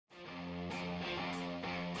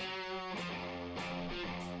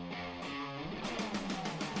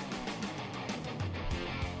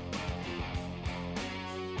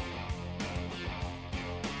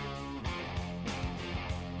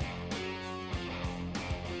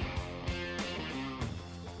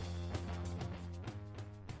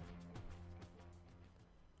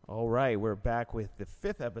All right, we're back with the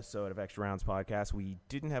 5th episode of Extra Rounds Podcast. We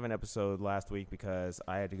didn't have an episode last week because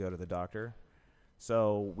I had to go to the doctor.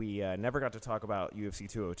 So we never got to talk about UFC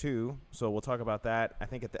 202. So we'll talk about that, I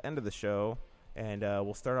think, at the end of the show. And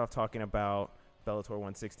we'll start off talking about Bellator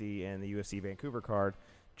 160 and the UFC Vancouver card,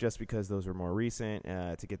 just because those are more recent,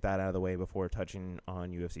 to get that out of the way before touching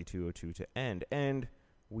on UFC 202 to end. And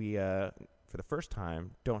we, for the first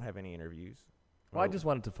time, don't have any interviews. Well, I just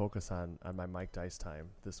wanted to focus on my Mike Dice time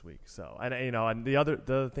this week. So, and the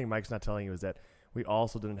other thing Mike's not telling you is that we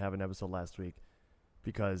also didn't have an episode last week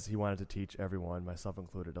because he wanted to teach everyone, myself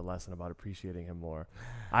included, a lesson about appreciating him more.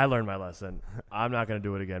 I learned my lesson. I'm not going to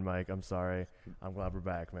do it again, Mike. I'm sorry. I'm glad we're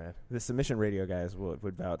back, man. The submission radio guys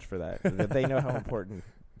would vouch for that. They know how important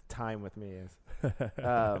time with me is.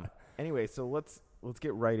 Anyway, so let's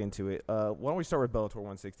get right into it. Why don't we start with Bellator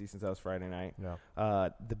 160 since that was Friday night? Yeah.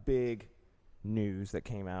 The big news that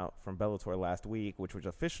came out from Bellator last week, which was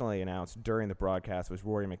officially announced during the broadcast, was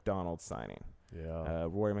Rory MacDonald's signing. Yeah.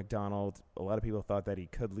 Rory MacDonald, a lot of people thought that he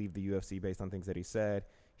could leave the UFC based on things that he said.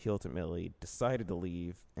 He ultimately decided to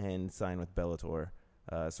leave and sign with Bellator.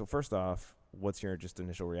 So first off, what's your just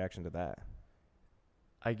initial reaction to that?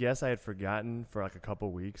 I guess I had forgotten for like a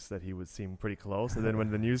couple weeks that he would seem pretty close. And then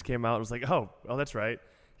when the news came out, it was like, oh, that's right.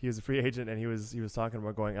 He was a free agent and he was talking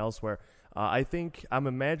about going elsewhere. I think I'm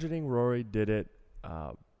imagining Rory did it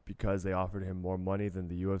because they offered him more money than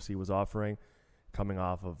the UFC was offering, coming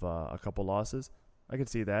off of a couple losses. I could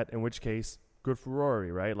see that, in which case, good for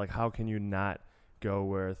Rory, right? Like, how can you not go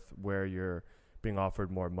with where you're being offered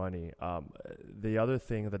more money? The other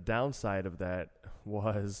thing, the downside of that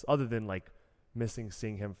was, other than like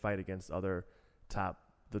seeing him fight against the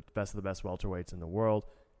best of the best welterweights in the world,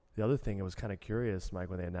 the other thing, it was kind of curious, Mike,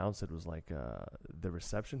 when they announced it, was like the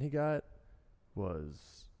reception he got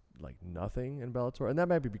was like nothing in Bellator. And that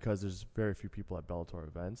might be because there's very few people at Bellator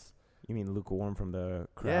events. You mean lukewarm from the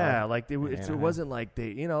crowd? Yeah, like it wasn't like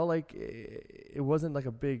it wasn't like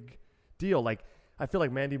a big deal. Like, I feel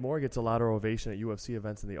like Mandy Moore gets a louder ovation at UFC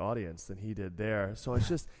events in the audience than he did there. So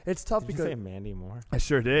it's tough. Did because you say Mandy Moore? I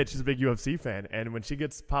sure did. She's a big UFC fan, and when she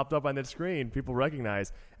gets popped up on that screen, people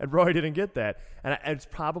recognize. And Roy didn't get that, and it's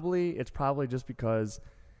probably just because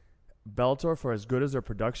Bellator, for as good as their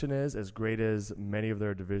production is, as great as many of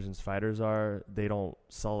their division's fighters are, they don't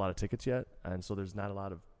sell a lot of tickets yet, and so there's not a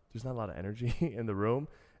lot of energy in the room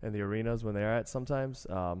and the arenas when they're at sometimes.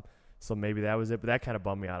 So maybe that was it, but that kind of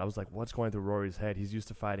bummed me out. I was like, what's going through Rory's head? He's used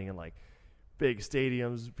to fighting in like big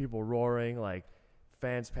stadiums, people roaring, like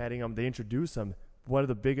fans patting him. They introduce him, one of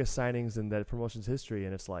the biggest signings in that promotion's history,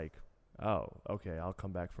 and it's like, oh, okay, I'll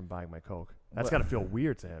come back from buying my Coke. That's got to feel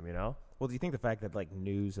weird to him, you know? Well, do you think the fact that like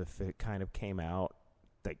news of it kind of came out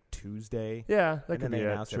like Tuesday? Yeah, that and could then be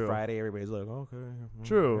they announced true. it Friday. Everybody's like, okay.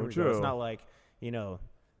 True. It's not like,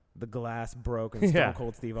 the glass broke and Stone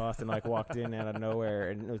Cold Steve Austin like walked in out of nowhere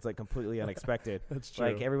and it was like completely unexpected. That's true.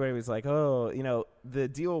 Like everybody was like, oh, the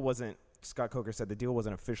deal wasn't. Scott Coker said the deal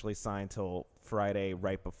wasn't officially signed till Friday,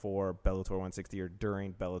 right before Bellator 160 or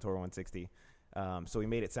during Bellator 160. So he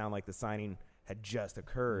made it sound like the signing had just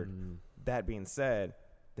occurred. That being said,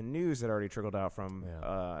 the news had already trickled out from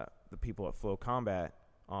the people at Flow Combat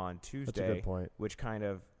on Tuesday. That's a good point. Which kind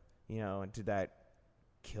of, did that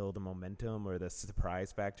kill the momentum or the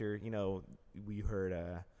surprise factor? We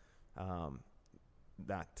heard,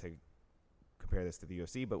 not to compare this to the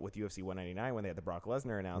UFC, but with UFC 199 when they had the Brock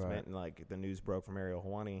Lesnar announcement and like the news broke from Ariel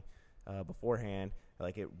Helwani beforehand,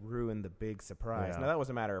 like it ruined the big surprise. Now that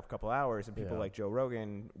was a matter of a couple hours, and people like Joe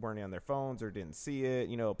Rogan weren't on their phones or didn't see it.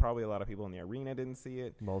 Probably a lot of people in the arena didn't see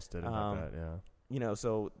it. Most didn't like that, yeah.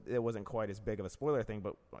 So it wasn't quite as big of a spoiler thing,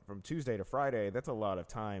 but from Tuesday to Friday, that's a lot of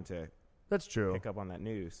time to That's true. pick up on that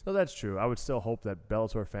news. No, that's true. I would still hope that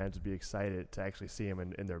Bellator fans would be excited to actually see him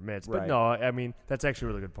in their midst. Right. But no, I mean, that's actually a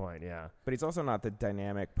really good point, yeah. But he's also not the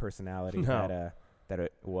dynamic personality No. that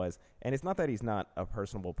it was. And it's not that he's not a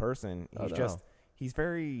personable person. He's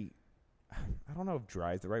very, I don't know if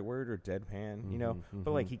dry is the right word or deadpan,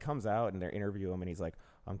 but like he comes out and they interview him and he's like,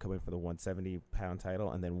 I'm coming for the 170-pound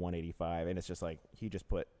title and then 185. And it's just like he just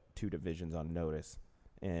put two divisions on notice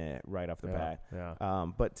right off the bat. Yeah.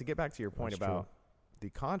 But to get back to your point That's about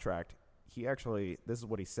the contract, he actually, this is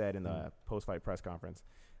what he said in the post-fight press conference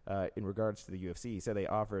in regards to the UFC. He said they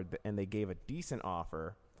offered and they gave a decent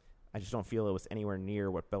offer. I just don't feel it was anywhere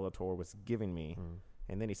near what Bellator was giving me.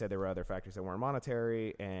 And then he said there were other factors that weren't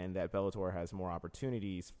monetary and that Bellator has more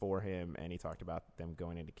opportunities for him, and he talked about them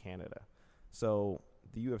going into Canada. So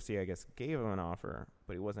the UFC, I guess, gave him an offer,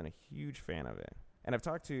 but he wasn't a huge fan of it. And I've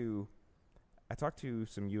talked to I talked to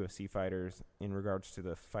some UFC fighters in regards to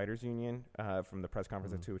the Fighters Union from the press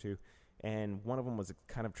conference at 202, and one of them was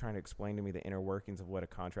kind of trying to explain to me the inner workings of what a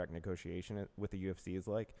contract negotiation with the UFC is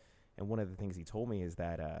like. And one of the things he told me is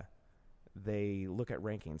that they look at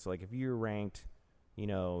rankings. So, like, if you're ranked,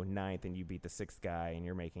 ninth and you beat the sixth guy and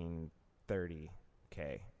you're making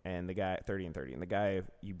 $30K, and the guy 30 and 30, and the guy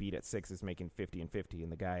you beat at 6 is making 50 and 50,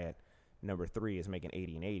 and the guy at number 3 is making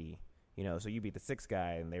 80 and 80. So you beat the 6th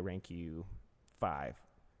guy and they rank you 5,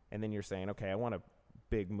 and then you're saying, okay, I want a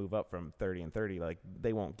big move up from 30 and 30. Like,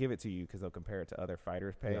 they won't give it to you because they'll compare it to other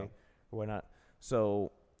fighters' pay or whatnot.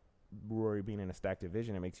 So Rory being in a stacked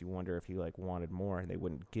division, it makes you wonder if he wanted more and they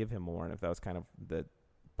wouldn't give him more, and if that was kind of the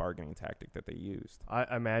bargaining tactic that they used.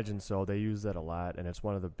 I imagine so. They use that a lot, and it's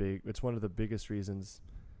one of the biggest reasons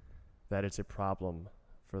that it's a problem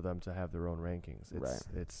for them to have their own rankings.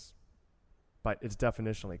 But it's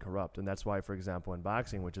definitionally corrupt, and that's why, for example, in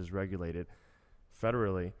boxing, which is regulated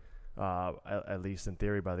federally, at least in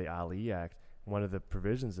theory by the Ali Act, one of the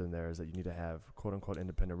provisions in there is that you need to have quote-unquote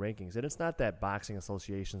independent rankings. And it's not that boxing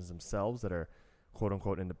associations themselves that are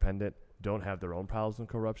quote-unquote independent don't have their own problems with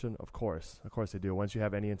corruption. Of course they do. Once you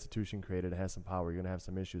have any institution created that has some power, you're going to have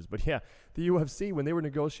some issues. But yeah, the UFC, when they were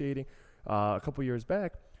negotiating a couple years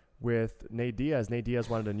back with Nate Diaz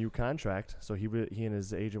wanted a new contract, so he and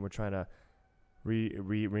his agent were trying to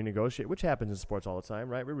renegotiate, which happens in sports all the time,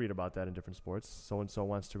 right? We read about that in different sports. So-and-so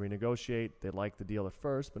wants to renegotiate. They like the deal at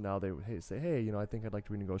first, but now they say, hey, I think I'd like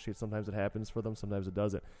to renegotiate. Sometimes it happens for them, sometimes it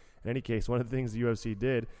doesn't. In any case, one of the things the UFC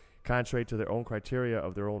did, contrary to their own criteria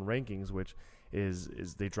of their own rankings, which is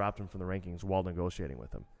they dropped him from the rankings while negotiating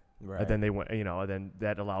with him. Right. And then they went, and then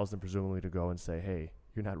that allows them presumably to go and say, hey,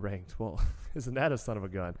 you're not ranked. Well, isn't that a son of a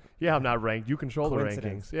gun? Yeah, I'm not ranked. You control the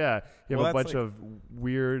rankings. Yeah, you have a bunch of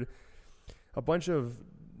weird... A bunch of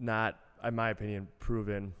not, in my opinion,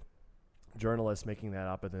 proven journalists making that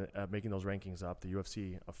up and making those rankings up, the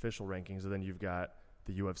UFC official rankings, and then you've got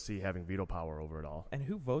the UFC having veto power over it all. And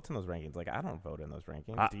who votes in those rankings? Like, I don't vote in those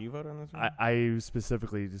rankings. Do you vote in those rankings? I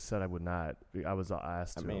specifically just said I would not. I was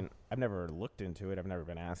asked to. I mean, I've never looked into it. I've never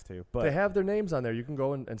been asked to. But they have their names on there. You can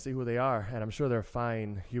go and see who they are, and I'm sure they're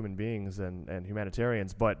fine human beings and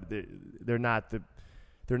humanitarians, but they're not the...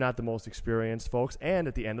 They're not the most experienced folks, and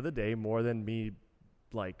at the end of the day, more than me,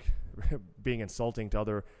 being insulting to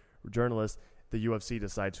other journalists, the UFC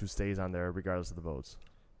decides who stays on there regardless of the votes.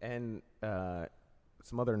 And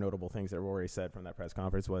some other notable things that Rory said from that press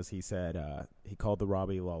conference was he said he called the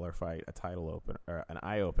Robbie Lawler fight a title opener, or an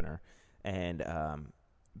eye opener, and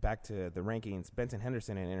back to the rankings. Benson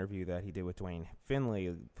Henderson, in an interview that he did with Dwayne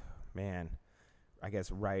Finley, man, I guess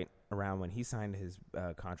right around when he signed his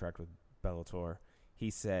contract with Bellator. He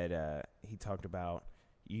said he talked about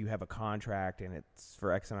you have a contract and it's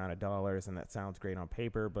for X amount of dollars, and that sounds great on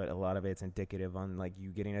paper, but a lot of it's indicative on you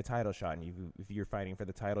getting a title shot, and if you're fighting for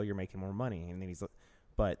the title, you're making more money. And then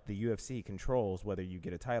but the UFC controls whether you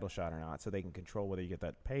get a title shot or not, so they can control whether you get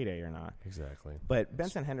that payday or not. Exactly. But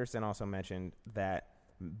Benson Henderson also mentioned that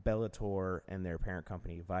Bellator and their parent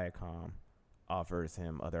company Viacom offers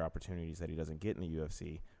him other opportunities that he doesn't get in the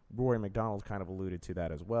UFC. Rory McDonald kind of alluded to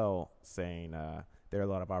that as well, saying there are a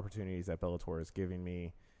lot of opportunities that Bellator is giving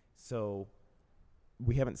me. So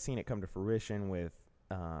we haven't seen it come to fruition with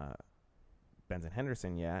Benson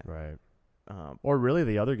Henderson yet. Right. Or really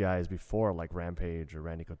the other guys before, like Rampage or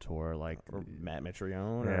Randy Couture, or Matt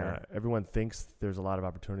Mitrione. Yeah, everyone thinks there's a lot of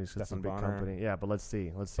opportunities because it's a big company. Yeah, but let's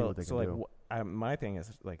see what they can do. My thing is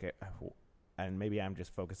and maybe I'm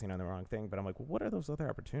just focusing on the wrong thing, but I'm like, what are those other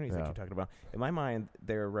opportunities that you're talking about? In my mind,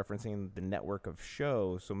 they're referencing the network of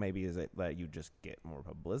shows. So maybe is it that you just get more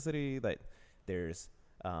publicity, that there's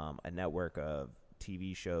a network of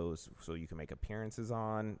TV shows so you can make appearances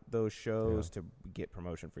on those shows to get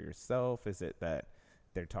promotion for yourself? Is it that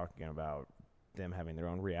they're talking about them having their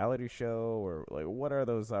own reality show, or what are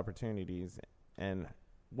those opportunities? And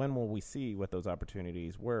when will we see what those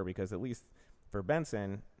opportunities were? Because at least for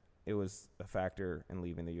Benson, it was a factor in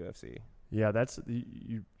leaving the UFC. Yeah, that's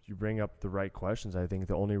you bring up the right questions. I think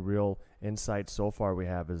the only real insight so far we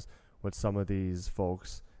have is what some of these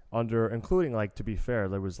folks including, to be fair,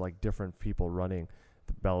 there was different people running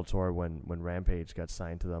the Bellator when Rampage got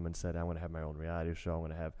signed to them and said, I'm going to have my own reality show.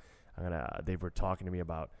 They were talking to me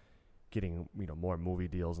about getting, more movie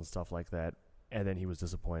deals and stuff like that. And then he was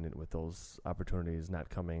disappointed with those opportunities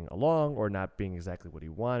not coming along or not being exactly what he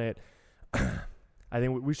wanted. I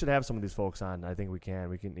think we should have some of these folks on. I think we can,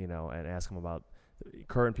 and ask them about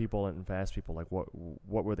current people and past people.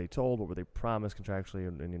 What were they told? What were they promised contractually?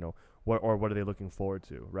 And what are they looking forward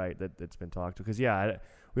to? Right. That's been talked to. Because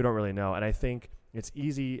we don't really know. And I think it's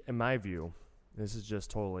easy, in my view, This is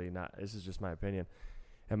just this is just my opinion.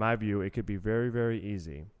 In my view, it could be very, very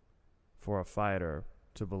easy for a fighter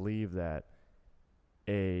to believe that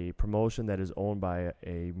a promotion that is owned by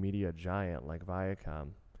a media giant like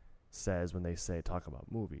Viacom says when they talk about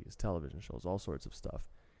movies, television shows, all sorts of stuff,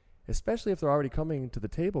 especially if they're already coming to the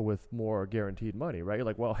table with more guaranteed money, right? You're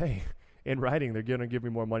like, well, hey, in writing, they're going to give me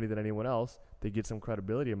more money than anyone else. They get some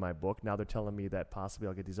credibility in my book. Now they're telling me that possibly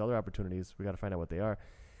I'll get these other opportunities. We got to find out what they are.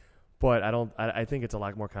 But I think it's a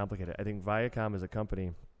lot more complicated. I think Viacom is a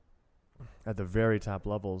company at the very top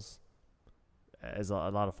levels, as a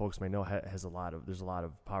lot of folks may know, there's a lot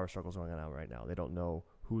of power struggles going on right now. They don't know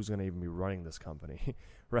who's going to even be running this company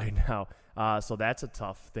right now. So that's a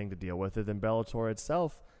tough thing to deal with. And then Bellator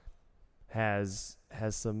itself has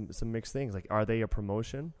some mixed things. Like, are they a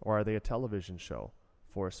promotion or are they a television show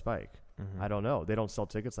for Spike? I don't know. They don't sell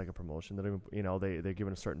tickets like a promotion. They don't even, they're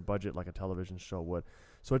given a certain budget like a television show would.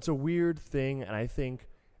 So it's a weird thing, and I think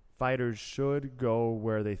fighters should go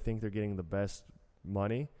where they think they're getting the best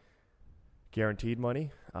money, guaranteed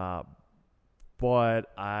money.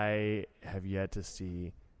 But I have yet to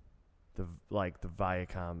see the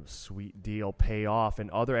Viacom sweet deal pay off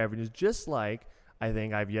in other avenues. Just like I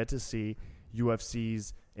think I've yet to see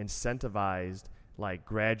UFC's incentivized,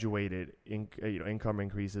 graduated income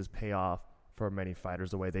increases pay off for many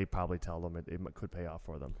fighters the way they probably tell them it could pay off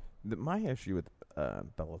for them. My issue with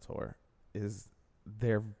Bellator is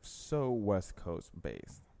they're so West Coast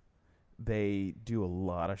based. They do a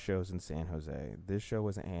lot of shows in San Jose. This show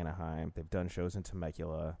was in Anaheim. They've done shows in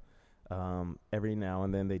Temecula. Every now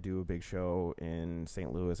and then they do a big show in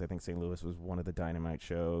St. Louis. I think St. Louis was one of the Dynamite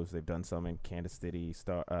shows. They've done some in Kansas City,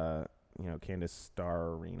 Kansas Star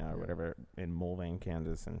Arena or whatever in Mulvane,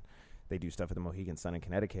 Kansas, and they do stuff at the Mohegan Sun in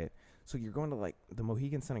Connecticut. So you're going to the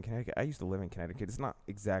Mohegan Sun in Connecticut. I used to live in Connecticut. It's not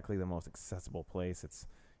exactly the most accessible place. It's,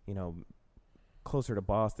 closer to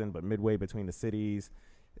Boston, but midway between the cities.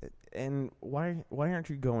 And why aren't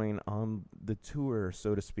you going on the tour,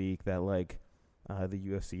 so to speak, that the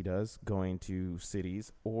UFC does, going to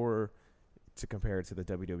cities, or to compare it to the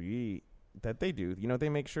WWE that they do? They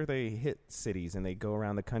make sure they hit cities and they go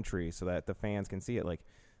around the country so that the fans can see it.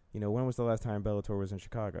 When was the last time Bellator was in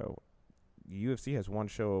Chicago? UFC has one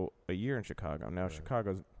show a year in Chicago. Now, right.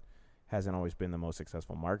 Chicago hasn't always been the most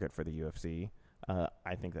successful market for the UFC.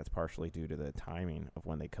 I think that's partially due to the timing of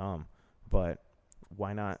when they come. But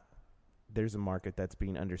why not? There's a market that's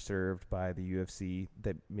being underserved by the UFC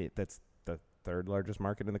that's the third largest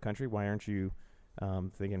market in the country. Why aren't you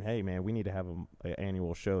thinking, hey, man, we need to have an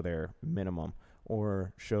annual show there minimum,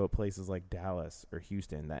 or show at places like Dallas or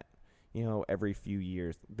Houston that, every few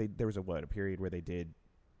years there was a period where they did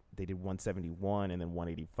 171 and then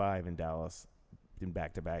 185 in Dallas in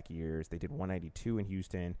back-to-back years. They did 192 in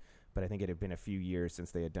Houston, but I think it had been a few years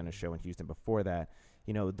since they had done a show in Houston before that.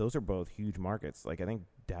 Those are both huge markets. I think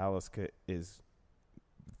Dallas is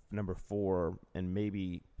number 4 and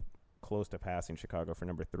maybe close to passing Chicago for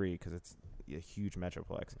number 3 because it's a huge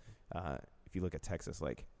metroplex. If you look at Texas,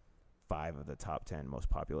 5 of the top 10 most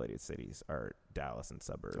populated cities are Dallas and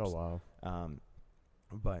suburbs. Oh, wow.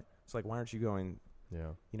 But it's why aren't you going,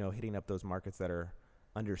 hitting up those markets that are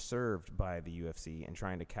underserved by the UFC and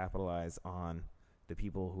trying to capitalize on the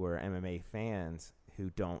people who are MMA fans who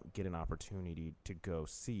don't get an opportunity to go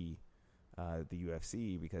see the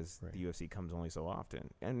UFC because right. The UFC comes only so often.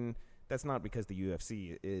 And that's not because the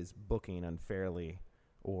UFC is booking unfairly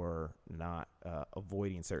or not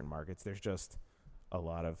avoiding certain markets. There's just a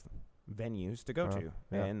lot of venues to go to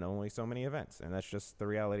and only so many events. And that's just the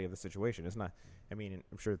reality of the situation. It's not, I'm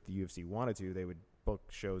sure if the UFC wanted to, they would book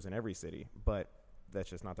shows in every city, but that's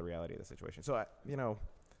just not the reality of the situation. So,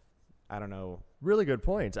 I don't know. Really good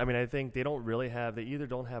points. I think they either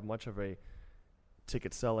don't have much of a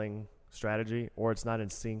ticket selling strategy, or it's not in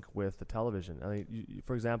sync with the television.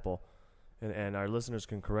 For example, and our listeners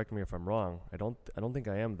can correct me if I'm wrong. I don't think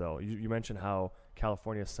I am, though. You mentioned how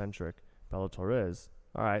California centric Bellator is.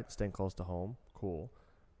 All right, staying close to home, cool.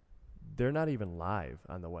 They're not even live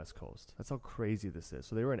on the West Coast. That's how crazy this is.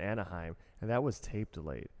 So they were in Anaheim, and that was tape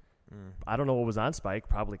delayed. I don't know what was on Spike.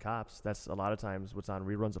 Probably Cops. That's a lot of times what's on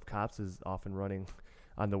reruns of Cops is often running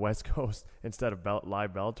on the West Coast instead of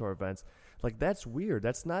live Bellator events. That's weird.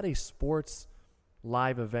 That's not a sports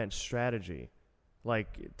live event strategy.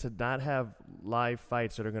 To not have live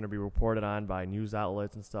fights that are going to be reported on by news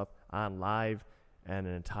outlets and stuff on live, and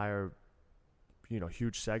an entire,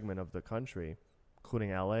 huge segment of the country,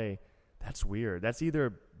 including LA. That's weird. That's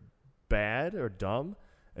either bad or dumb,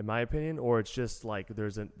 in my opinion, or it's just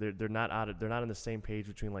they're not on the same page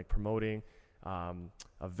between promoting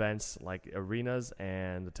events like arenas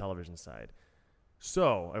and the television side.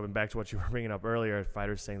 So I went back to what you were bringing up earlier.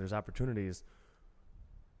 Fighters saying there's opportunities.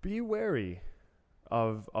 Be wary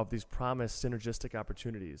of these promised synergistic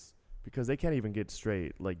opportunities because they can't even get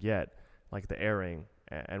straight yet, like the airing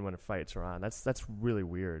and when fights are on. That's really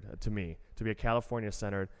weird to me, to be a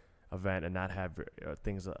California-centered event and not have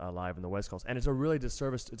things live in the West Coast. And it's a real big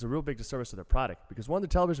disservice to their product because one, the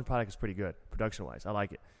television product is pretty good production-wise. I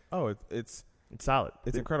like it. Oh, it's solid.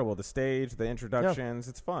 It's incredible. The stage, the introductions,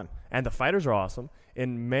 It's fun. And the fighters are awesome.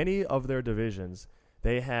 In many of their divisions,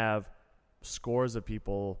 they have scores of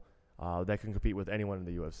people that can compete with anyone in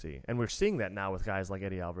the UFC. And we're seeing that now with guys like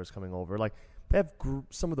Eddie Alvarez coming over. Like, they have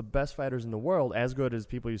some of the best fighters in the world, as good as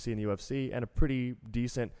people you see in the UFC, and a pretty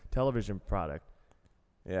decent television product.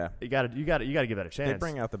 Yeah. You got to give that a chance. They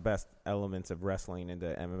bring out the best elements of wrestling into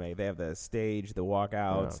MMA. They have the stage, the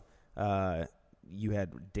walkouts. Yeah. You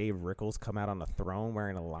had Dave Rickles come out on the throne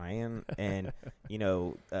wearing a lion, and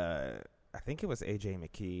I think it was AJ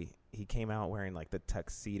McKee. He came out wearing like the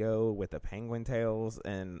tuxedo with the penguin tails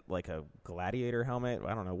and like a gladiator helmet.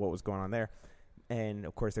 I don't know what was going on there. And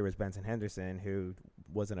of course there was Benson Henderson, who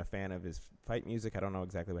wasn't a fan of his fight music. I don't know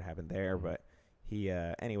exactly what happened there, but he,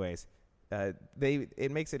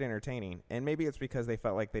 it makes it entertaining. And maybe it's because they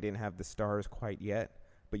felt like they didn't have the stars quite yet,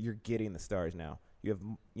 but you're getting the stars now. You have,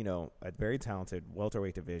 a very talented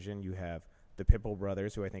welterweight division. You have the Pitbull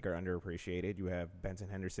brothers, who I think are underappreciated. You have Benson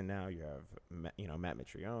Henderson now. You have, Matt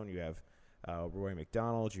Mitrione. You have Roy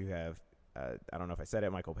McDonald. You have, I don't know if I said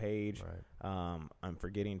it, Michael Page. Right. I'm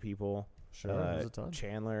forgetting people. Sure, there's a ton.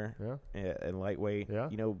 Chandler. Yeah. And lightweight. Yeah.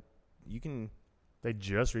 You can. They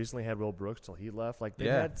just recently had Will Brooks till he left. Like, they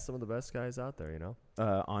had some of the best guys out there,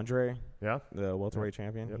 Andre. Yeah. The welterweight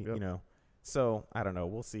champion. Yep. So, I don't know.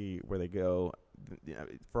 We'll see where they go.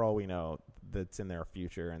 For all we know, that's in their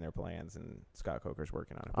future and their plans, and Scott Coker's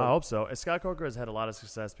working on it. I hope so. Scott Coker has had a lot of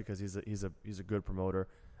success because he's a good promoter.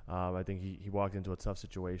 I think he walked into a tough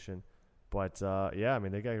situation, but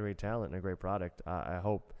they got great talent and a great product. I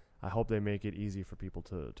hope they make it easy for people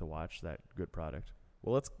to watch that good product.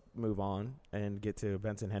 Well, let's move on and get to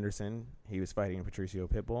Benson Henderson. He was fighting Patricio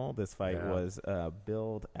Pitbull. This fight was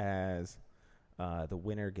billed as the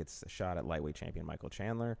winner gets a shot at lightweight champion Michael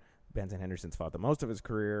Chandler. Benson Henderson's fought the most of his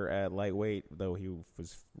career at lightweight, though he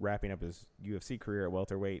was wrapping up his UFC career at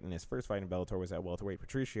welterweight, and his first fight in Bellator was at welterweight.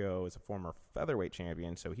 Patricio is a former featherweight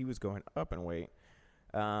champion, so he was going up in weight.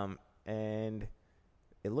 And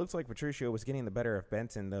it looks like Patricio was getting the better of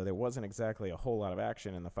Benson, though there wasn't exactly a whole lot of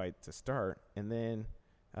action in the fight to start. And then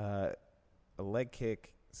a leg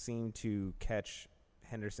kick seemed to catch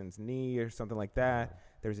Henderson's knee or something like that.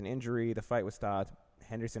 There was an injury. The fight was stopped.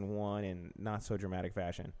 Henderson won in not so dramatic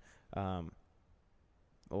fashion. A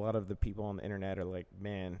lot of the people on the internet are like,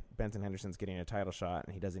 man, Benson Henderson's getting a title shot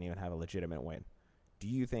and he doesn't even have a legitimate win. Do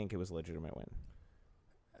you think it was a legitimate win?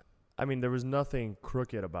 I mean, there was nothing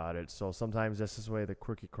crooked about it, so sometimes that's just the way the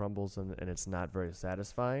cookie crumbles, and it's not very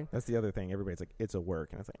satisfying. That's the other thing. Everybody's like, it's a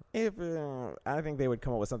work. And it's like, I think they would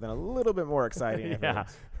come up with something a little bit more exciting. Yeah,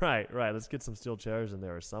 right. Let's get some steel chairs in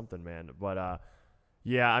there or something, man. But,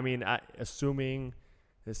 assuming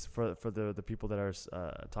this for the people that are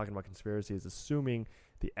talking about conspiracies, assuming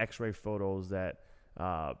the X-ray photos that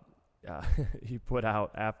he put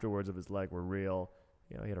out afterwards of his leg were real.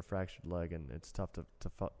 He had a fractured leg, and it's tough to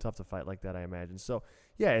fight like that, I imagine. So,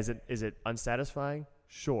 yeah, is it unsatisfying?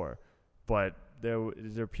 Sure, but there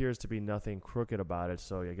appears to be nothing crooked about it.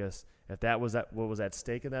 So, I guess if that was what was at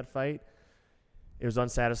stake in that fight, it was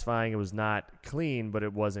unsatisfying. It was not clean, but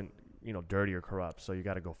it wasn't dirty or corrupt. So you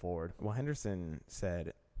got to go forward. Well, Henderson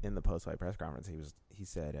said in the post-fight press conference, he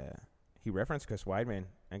said he referenced Chris Weidman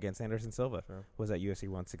against Anderson Silva. Sure. Was at UFC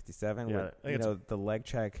 167. Yeah, with, the leg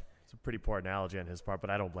check. It's a pretty poor analogy on his part, but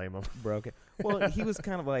I don't blame him. Broke it. Well, he was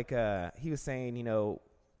kind of like he was saying,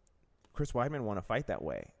 Chris Weidman won a fight that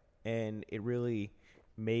way, and it really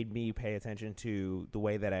made me pay attention to the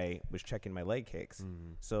way that I was checking my leg kicks.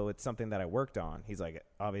 Mm-hmm. So it's something that I worked on. He's like,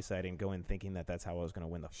 obviously I didn't go in thinking that that's how I was going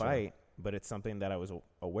to win the fight, but it's something that I was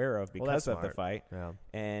aware of because of the fight,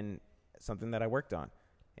 and something that I worked on.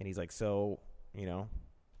 And he's like,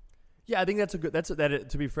 Yeah, I think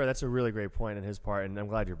to be fair, that's a really great point on his part, and I'm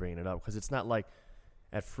glad you're bringing it up because it's not like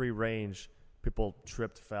at free range people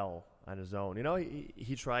fell on his own.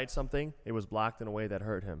 He tried something, it was blocked in a way that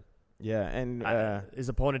hurt him. Yeah, and his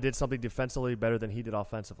opponent did something defensively better than he did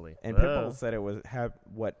offensively. And Pitbull said it was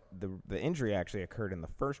the injury actually occurred in the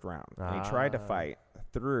first round. And he tried to fight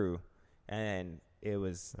through, and it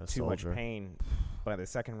was too much pain by the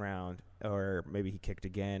second round, or maybe he kicked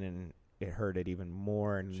again and it hurt it even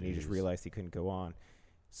more, and he just realized he couldn't go on.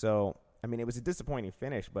 So I mean, it was a disappointing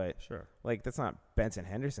finish, but Sure. like that's not Benson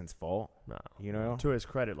Henderson's fault. No. You know? To his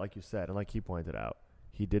credit, like you said, and like he pointed out,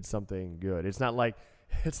 he did something good. It's not like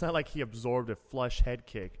he absorbed a flush head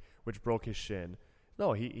kick which broke his shin.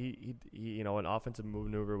 No, he an offensive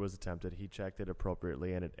maneuver was attempted. He checked it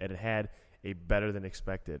appropriately, and it had a better than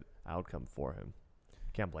expected outcome for him.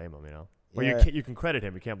 Can't blame him, Or Yeah. you can credit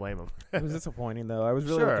him. You can't blame him. It was disappointing, though. I was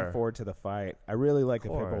really Sure. looking forward to the fight. I really like the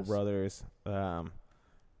Pitbull course. brothers.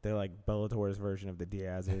 They're like Bellator's version of the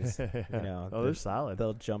Diaz's. They're solid.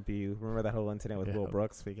 They'll jump you. Remember that whole incident with Will Yeah.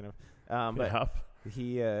 Brooks, speaking of? But Yep.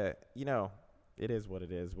 he, it is what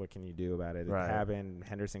it is. What can you do about it? Right. It happened.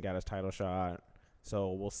 Henderson got his title shot.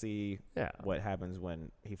 So we'll see Yeah. what happens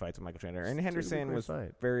when he fights with Michael Chandler. And It's gonna be a Henderson great was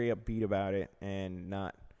fight. very upbeat about it and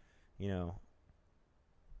not,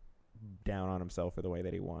 down on himself for the way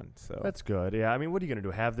that he won. So That's good. Yeah, I mean, what are you going to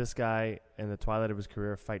do? Have this guy in the twilight of his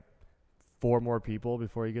career fight 4 more people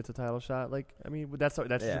before he gets a title shot? Like, I mean, that's what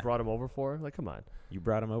Yeah. you brought him over for? Like, come on. you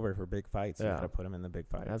brought him over for big fights. You Yeah. got to put him in the big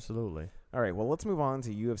fights. Absolutely. All right, well, let's move on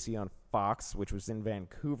to UFC on Fox, which was in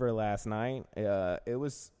Vancouver last night. It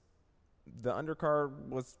was the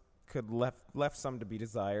undercard left some to be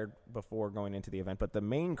desired before going into the event, but the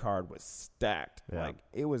main card was stacked. Yeah. Like,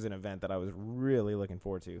 it was an event that I was really looking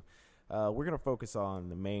forward to. We're going to focus on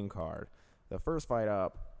the main card. The first fight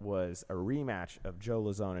up was a rematch of Joe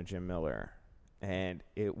Lauzon and Jim Miller, and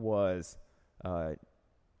it was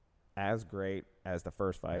as great as the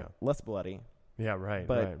first fight. Yeah. Less bloody, Yeah, right.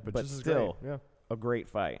 But- right. but just as still, great. Yeah, a great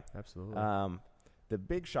fight. absolutely. The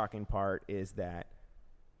big shocking part is that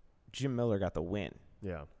Jim Miller got the win.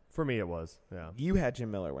 yeah. For me, it was. Yeah. You had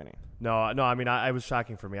Jim Miller winning. No, I mean, I was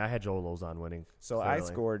shocking for me. I had Joe Lauzon winning. So I clearly.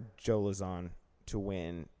 scored Joe Lauzon to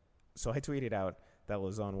win. So I tweeted out that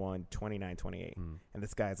Lauzon won 29-28. And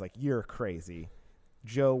this guy's like, you're crazy.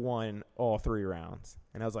 Joe won all 3 rounds.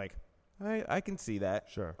 And I was like, I can see that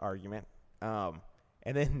Sure. argument. And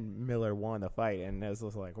then Miller won the fight. And I was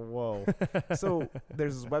just like, whoa. So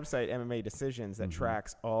there's this website, MMA Decisions, that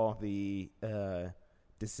tracks all the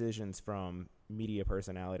decisions from media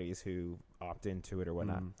personalities who opt into it or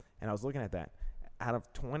whatnot. And I was looking at that. Out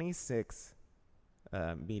of 26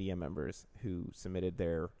 media members who submitted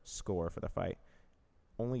their score for the fight,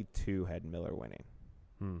 only 2 had Miller winning.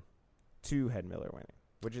 2 had Miller winning,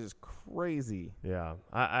 which is crazy. Yeah.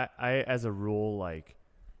 I as a rule, like,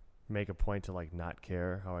 make a point to, like, not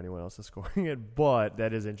care how anyone else is scoring it, but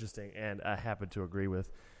that is interesting, and I happen to agree with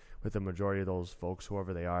the majority of those folks,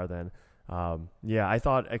 whoever they are then. Yeah, I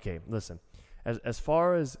thought, okay, listen, as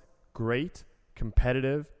far as great,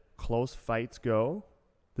 competitive, close fights go,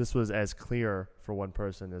 this was as clear for one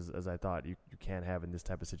person as I thought you can have in this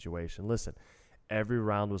type of situation. Listen, every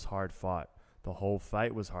round was hard fought. The whole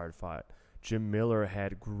fight was hard fought. Jim Miller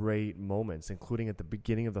had great moments, including at the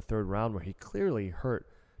beginning of the 3rd round where he clearly hurt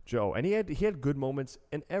Joe. And he had good moments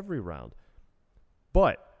in every round.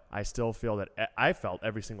 But I still feel that I felt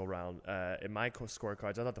every single round in my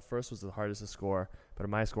scorecards. I thought the first was the hardest to score, but in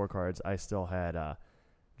my scorecards, I still had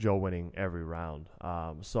Joe winning every round.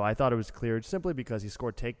 So I thought it was clear simply because he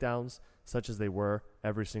scored takedowns, such as they were,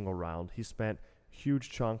 every single round. He spent a huge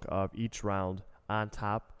chunk of each round on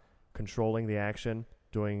top, controlling the action,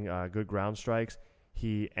 doing good ground strikes.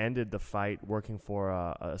 He ended the fight working for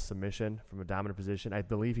a submission from a dominant position. I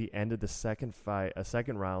believe he ended the second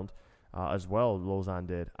round as well. Lauzon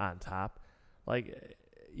did on top. Like,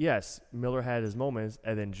 yes, Miller had his moments,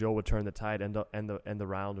 and then Joe would turn the tide, end the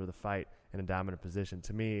round or the fight in a dominant position.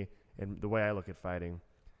 To me, and the way I look at fighting,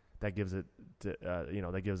 that gives it,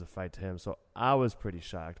 that gives a fight to him. So I was pretty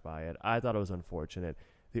shocked by it. I thought it was unfortunate.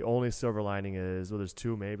 The only silver lining is, well, there's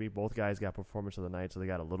 2 maybe. Both guys got performance of the night, so they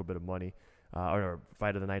got a little bit of money, or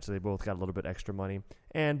fight of the night, so they both got a little bit extra money.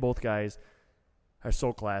 And both guys are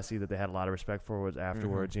so classy that they had a lot of respect for it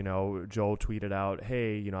afterwards. Joe tweeted out,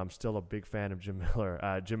 hey, I'm still a big fan of Jim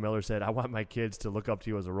Miller. Jim Miller said, I want my kids to look up to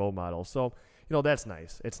you as a role model. So, that's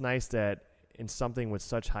nice. It's nice that in something with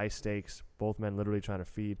such high stakes, both men literally trying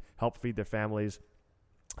to help feed their families,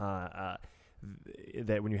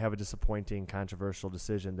 that when you have a disappointing, controversial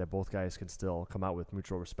decision, that both guys can still come out with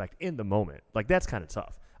mutual respect in the moment. Like, that's kind of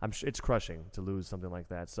tough. I'm sure it's crushing to lose something like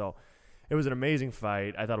that. So it was an amazing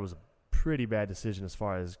fight. I thought it was a pretty bad decision as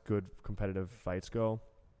far as good competitive fights go.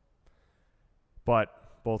 But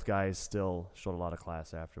both guys still showed a lot of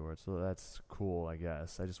class afterwards. So that's cool, I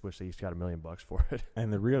guess. I just wish they each got $1 million for it.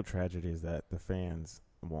 And the real tragedy is that the fans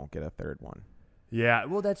won't get a 3rd one. Yeah,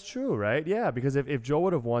 well, that's true, right? Yeah, because if Joe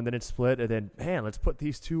would have won, then it's split, and then, man, let's put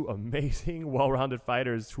these 2 amazing, well-rounded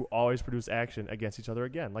fighters who always produce action against each other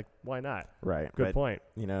again. Like, why not? Right. Good point.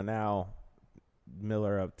 Now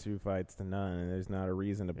Miller up 2-0, and there's not a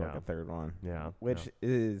reason to book Yeah. a third one. Yeah. Which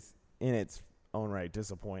is in its own right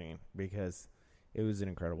disappointing because it was an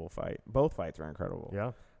incredible fight. Both fights were incredible.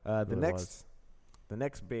 Yeah. The really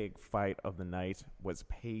next big fight of the night was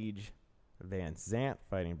Paige Van Zant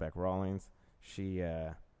fighting Bec Rawlings. She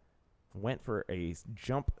went for a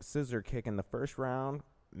jump scissor kick in the first round,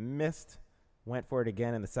 missed, went for it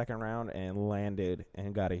again in the second round, and landed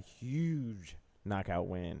and got a huge knockout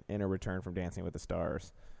win in a return from Dancing with the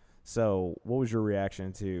Stars. So what was your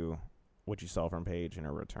reaction to what you saw from Paige in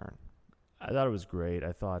her return? I thought it was great.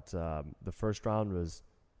 I thought the first round was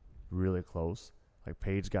really close. Like,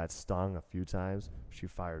 Paige got stung a few times. She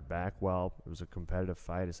fired back well. It was a competitive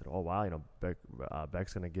fight. I said, oh, wow,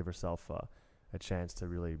 Bec's going to give herself a chance to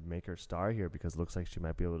really make her star here because it looks like she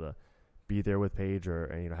might be able to be there with Paige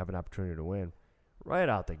or have an opportunity to win. Right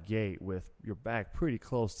out the gate with your back pretty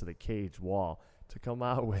close to the cage wall to come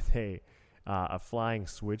out with a flying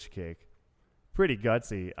switch kick. Pretty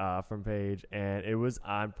gutsy from Paige, and it was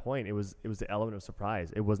on point. It was the element of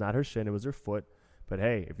surprise. It was not her shin, it was her foot. But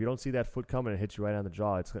hey, if you don't see that foot coming and hit you right on the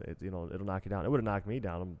jaw, it'll knock you down. It would have knocked me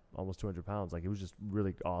down. I'm almost 200 pounds. Like, it was just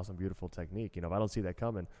really awesome, beautiful technique. If I don't see that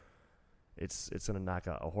coming, it's gonna knock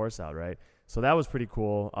a horse out, right? So that was pretty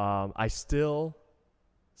cool. I still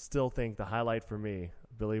think the highlight for me,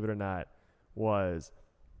 believe it or not, was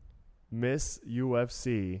Miss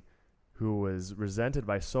UFC, who was resented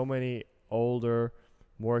by so many older,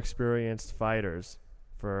 more experienced fighters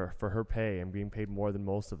for her pay and being paid more than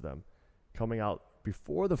most of them, coming out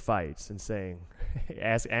before the fights and saying,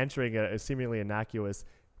 answering a seemingly innocuous,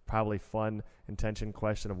 probably fun intention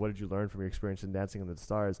question of what did you learn from your experience in Dancing with the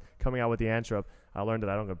Stars, coming out with the answer of, I learned that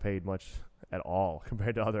I don't get paid much at all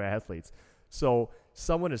compared to other athletes. So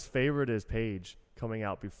someone as favored as Paige coming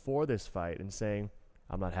out before this fight and saying,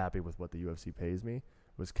 I'm not happy with what the UFC pays me,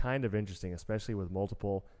 was kind of interesting, especially with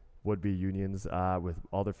multiple would-be unions, with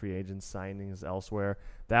all the free agents signings elsewhere.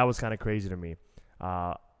 That was kind of crazy to me.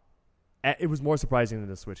 It was more surprising than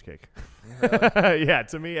the switch kick. Yeah,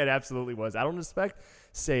 to me, it absolutely was. I don't expect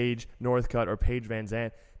Sage Northcutt or Paige Van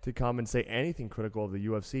Zant to come and say anything critical of the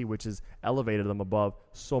UFC, which has elevated them above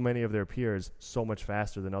so many of their peers so much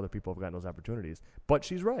faster than other people have gotten those opportunities. But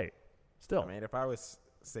she's right. Still. I mean, if I was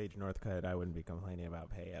Sage Northcutt, I wouldn't be complaining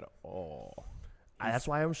about pay at all. That's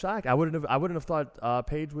why I'm shocked. I wouldn't have thought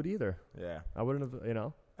Paige would either. Yeah. I wouldn't have,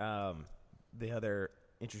 The other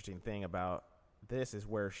interesting thing about this is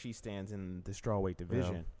where she stands in the strawweight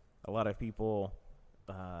division. Yeah. A lot of people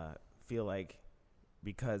feel like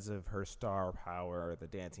because of her star power, the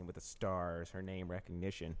Dancing with the Stars, her name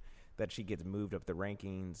recognition, that she gets moved up the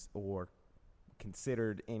rankings or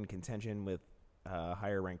considered in contention with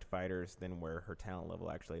higher ranked fighters than where her talent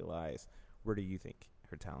level actually lies. Where do you think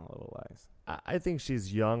her talent level lies? I think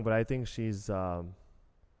she's young, but I think she's a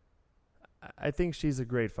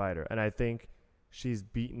great fighter, and I think she's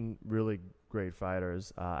beaten really great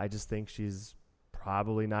fighters. I just think she's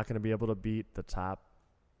probably not going to be able to beat the top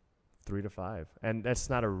 3 to 5, and that's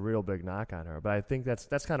not a real big knock on her. But I think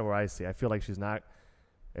that's kind of where I see. I feel like she's not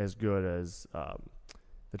as good as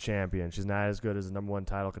the champion. She's not as good as the number 1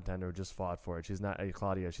 title contender who just fought for it. She's not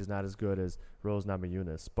Claudia. She's not as good as Rose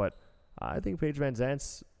Namajunas. But I think Paige Van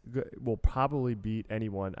Zant will probably beat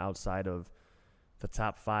anyone outside of the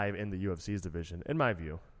top 5 in the UFC's division, in my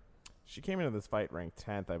view. She came into this fight ranked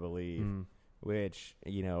 10th, I believe, which,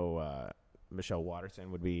 Michelle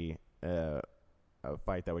Waterson would be a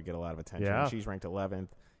fight that would get a lot of attention. Yeah. She's ranked 11th.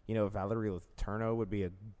 Valerie Letourneau would be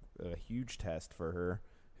a huge test for her,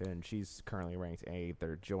 and she's currently ranked 8th.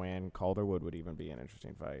 Or Joanne Calderwood would even be an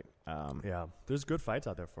interesting fight. Yeah, there's good fights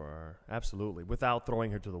out there for her, absolutely, without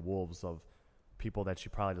throwing her to the wolves of people that she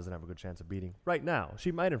probably doesn't have a good chance of beating right now.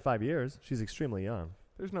 She might in 5 years. She's extremely young.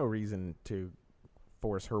 There's no reason to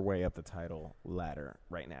force her way up the title ladder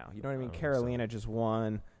right now. You know what I mean? I don't think Carolina just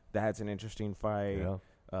won. That's an interesting fight. Yeah.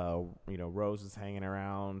 Rose is hanging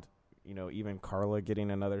around. Even Carla getting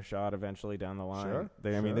another shot eventually down the line.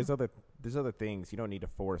 Sure. I mean, there's other things. You don't need to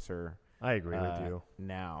force her. I agree with you.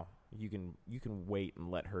 Now you can wait and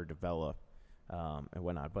let her develop and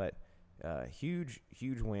whatnot. But huge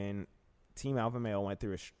win. Team Alpha Male went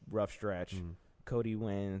through a rough stretch. Cody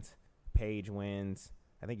wins. Paige wins.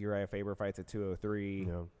 I think Uriah Faber fights at 203.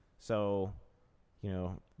 Yeah. So,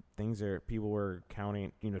 people were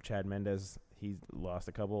counting, Chad Mendez, he lost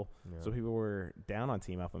a couple. Yeah. So people were down on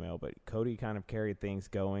Team Alpha Male, but Cody kind of carried things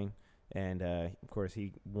going. And, of course,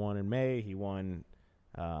 he won in May. He won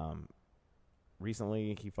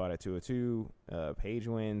recently. He fought at 202. Paige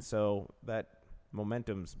wins. So that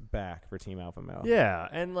momentum's back for Team Alpha Male. Yeah,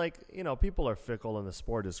 and people are fickle and the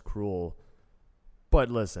sport is cruel. But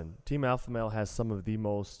listen, Team Alpha Male has some of the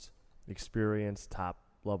most experienced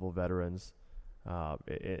top-level veterans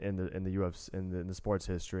in the UFC, in the sports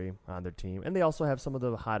history on their team, and they also have some of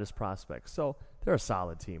the hottest prospects. So they're a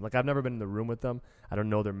solid team. Like, I've never been in the room with them. I don't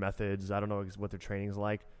know their methods. I don't know what their training's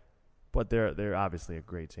like, but they're obviously a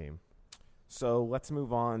great team. So let's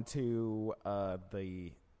move on to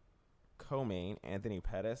the co-main, Anthony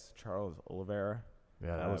Pettis, Charles Oliveira.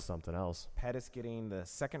 Yeah, that was something else. Pettis getting the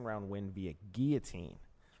second-round win via guillotine.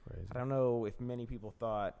 Crazy. I don't know if many people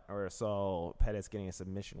thought or saw Pettis getting a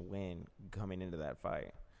submission win coming into that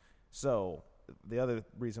fight. So the other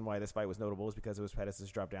reason why this fight was notable is because it was Pettis'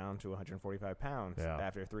 dropped down to 145 pounds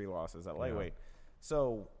after 3 losses at lightweight.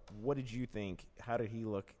 So what did you think? How did he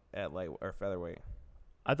look at light or featherweight?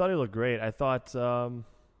 I thought he looked great. I thought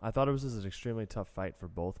it was just an extremely tough fight for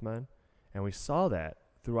both men, and we saw that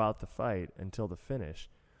throughout the fight until the finish,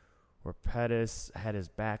 where Pettis had his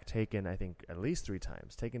back taken, I think, at least 3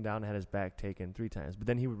 times. Taken down, had his back taken 3 times. But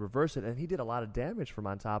then he would reverse it, and he did a lot of damage from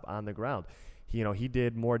on top on the ground. He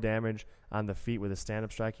did more damage on the feet with his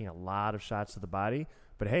stand-up striking, a lot of shots to the body.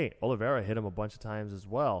 But, hey, Oliveira hit him a bunch of times as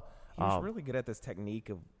well. He was really good at this technique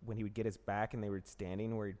of when he would get his back and they were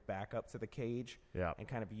standing, where he'd back up to the cage and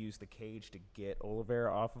kind of use the cage to get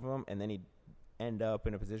Oliveira off of him, and then he'd end up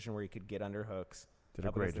in a position where he could get under hooks. Did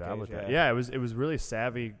a great job with that. Yeah, it was really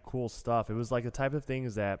savvy, cool stuff. It was like the type of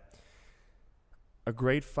things that a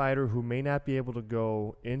great fighter who may not be able to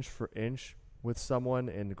go inch for inch with someone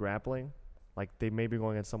in grappling, like they may be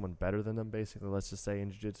going at someone better than them, basically, let's just say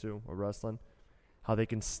in jiu-jitsu or wrestling, how they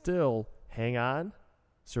can still hang on,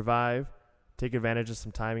 survive, take advantage of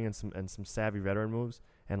some timing and some savvy veteran moves,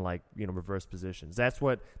 and reverse positions. That's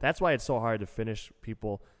why it's so hard to finish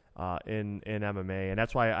people in MMA, and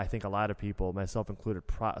that's why I think a lot of people, myself included,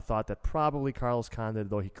 thought that probably Carlos Condit,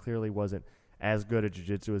 though he clearly wasn't as good at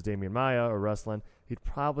jiu-jitsu as Damian Maia or wrestling, he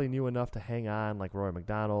probably knew enough to hang on like Roy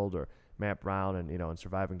McDonald or Matt Brown and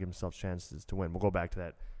survive and give himself chances to win. We'll go back to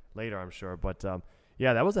that later, I'm sure, but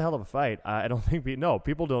yeah, that was a hell of a fight. I don't think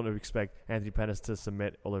people don't expect Anthony Pettis to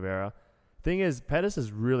submit Oliveira. Thing is, Pettis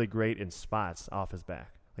is really great in spots off his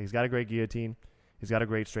back. Like, he's got a great guillotine, he's got a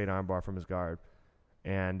great straight armbar from his guard.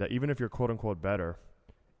 And even if you're quote-unquote better,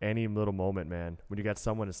 any little moment, man, when you got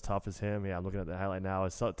someone as tough as him, I'm looking at the highlight now,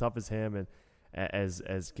 as tough as him and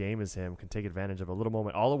as game as him, can take advantage of a little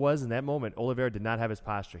moment. All it was in that moment, Oliveira did not have his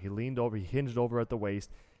posture. He leaned over, he hinged over at the waist,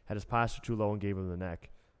 had his posture too low, and gave him the neck.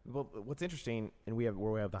 Well, what's interesting, and where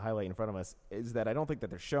we have the highlight in front of us, is that I don't think that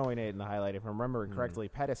they're showing it in the highlight. If I'm remembering correctly,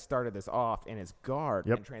 Pettis started this off in his guard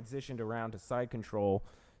and transitioned around to side control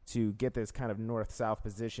to get this kind of north-south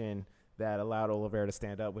position that allowed Oliveira to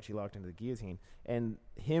stand up, which he locked into the guillotine. And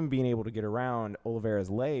him being able to get around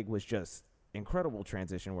Oliveira's leg was just incredible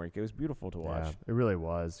transition work. It was beautiful to watch. Yeah, it really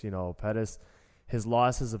was. Pettis, his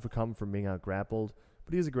losses have come from being out-grappled,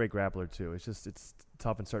 but he's a great grappler too. It's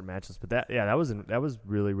tough in certain matches. But that was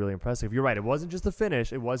really, really impressive. You're right. It wasn't just the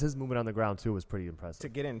finish. It was his movement on the ground too. It was pretty impressive. To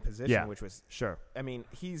get in position, which was sure. I mean,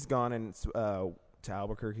 he's gone and to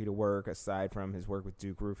Albuquerque to work, aside from his work with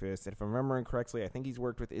Duke Roufus. And if I'm remembering correctly, I think he's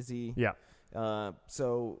worked with Izzy. Yeah.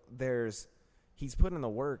 So he's put in the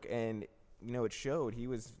work, and it showed.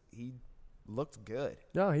 He looked good.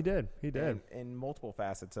 No, he did. He did. In multiple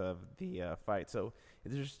facets of the fight. So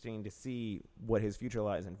it's interesting to see what his future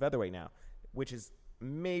lies in featherweight now, which is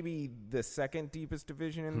maybe the second deepest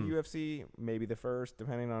division in the UFC, maybe the first,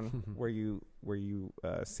 depending on where you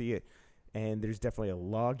see it. And there's definitely a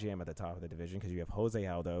logjam at the top of the division because you have Jose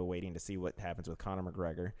Aldo waiting to see what happens with Conor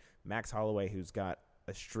McGregor, Max Holloway, who's got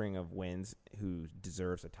a string of wins, who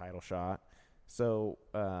deserves a title shot. So,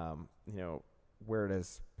 where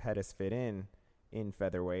does Pettis fit in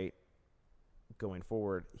featherweight going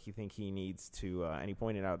forward? He needs to, and he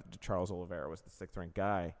pointed out that Charles Oliveira was the 6th-ranked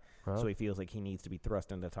guy, so he feels like he needs to be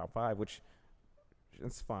thrust into the top 5, which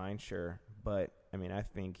is fine, sure. But, I mean, I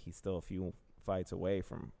think he's still a few fights away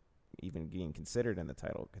from even being considered in the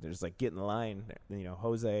title, because they're just like, get in line,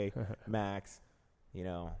 Jose, Max,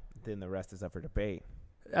 then the rest is up for debate.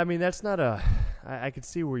 I mean, that's not I could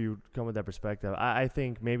see where you come with that perspective. I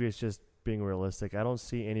think maybe it's just being realistic. I don't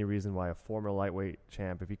see any reason why a former lightweight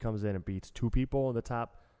champ, if he comes in and beats 2 people in the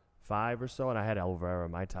top 5 or so, and I had Oliveira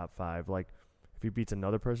in my top 5, like, if he beats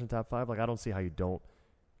another person in top 5, like, I don't see how you don't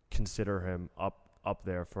consider him up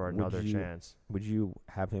there for another chance. Would you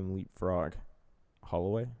have him leapfrog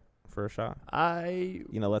Holloway for a shot?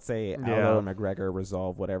 Let's say Aldo and McGregor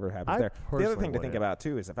resolve whatever happens there. The other thing to think about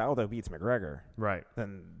too is if Aldo beats McGregor, right,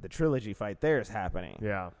 then the trilogy fight there is happening.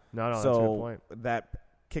 Yeah, no, so that's a good point. That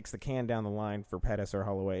kicks the can down the line for Pettis or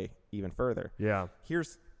Holloway even further. Yeah,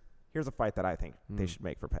 here's a fight that I think they should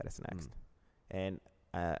make for Pettis next, And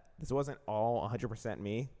this wasn't all 100%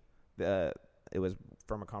 me. It was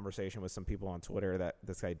from a conversation with some people on Twitter that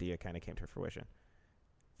this idea kind of came to fruition.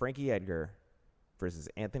 Frankie Edgar versus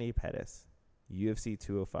Anthony Pettis, UFC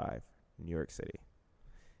 205, New York City.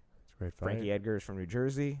 It's a great fight. Frankie Edgar is from New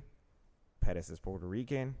Jersey. Pettis is Puerto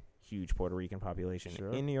Rican. Huge Puerto Rican population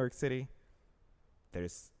in New York City.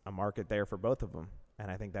 There's a market there for both of them. And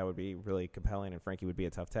I think that would be really compelling, and Frankie would be a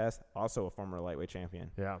tough test. Also a former lightweight champion.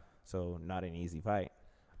 Yeah. So not an easy fight.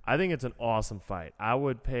 I think it's an awesome fight. I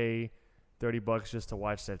would pay $30 just to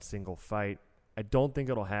watch that single fight. I don't think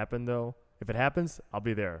it'll happen, though. If it happens, I'll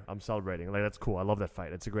be there. I'm celebrating. Like, that's cool. I love that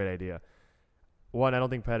fight. It's a great idea. One, I don't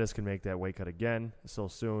think Pettis can make that weight cut again so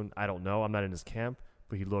soon. I don't know. I'm not in his camp,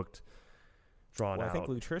 but he looked drawn out. I think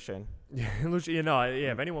nutrition.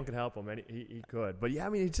 If anyone could help him, he could. But yeah, I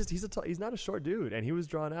mean, he's not a short dude, and he was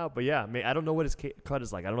drawn out. But yeah, I don't know what his cut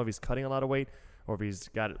is like. I don't know if he's cutting a lot of weight or if he's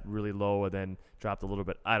got it really low and then dropped a little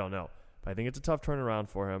bit. I don't know. But I think it's a tough turnaround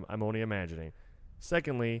for him. I'm only imagining.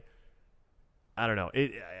 Secondly, I don't know.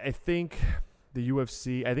 I think the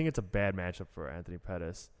UFC, I think it's a bad matchup for Anthony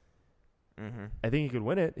Pettis. Mm-hmm. I think he could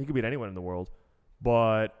win it. He could beat anyone in the world.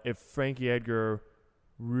 But if Frankie Edgar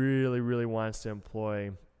really, really wants to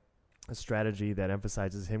employ a strategy that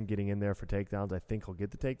emphasizes him getting in there for takedowns, I think he'll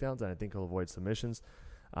get the takedowns, and I think he'll avoid submissions.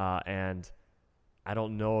 And I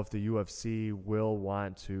don't know if the UFC will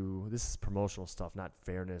want to – this is promotional stuff, not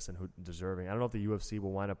fairness and who deserving. I don't know if the UFC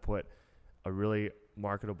will want to put a really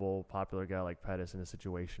marketable, popular guy like Pettis in a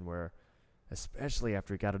situation where, especially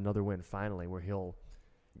after he got another win finally, where he'll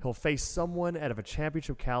face someone out of a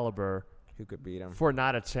championship caliber who could beat him for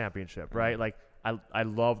not a championship, right? Like, I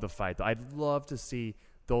love the fight, though. I'd love to see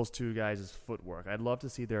those two guys' footwork. I'd love to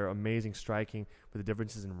see their amazing striking with the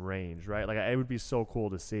differences in range, right? Like, it would be so cool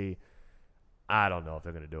to see. I don't know if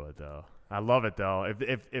they're going to do it, though. I love it, though.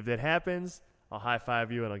 If it happens, I'll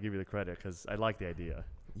high-five you and I'll give you the credit because I like the idea.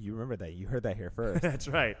 You remember that. You heard that here first. That's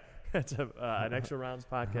right. That's an Extra Rounds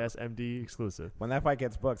Podcast MD exclusive. When that fight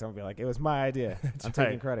gets booked, I'm going to be like, it was my idea. I'm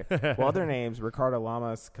taking credit. Well, other names, Ricardo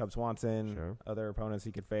Lamas, Cub Swanson, other opponents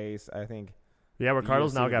he could face, I think. Yeah,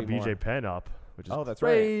 Ricardo's now got BJ Penn up, which is that's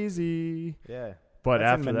crazy. Right. Yeah. But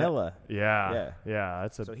that's after in Manila. Yeah.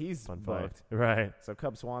 That's a so he's fun booked. Fight. Right. So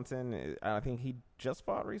Cub Swanson, I think he just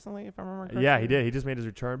fought recently, if I remember correctly. Yeah, he did. He just made his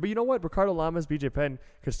return. But you know what? Ricardo Lamas, BJ Penn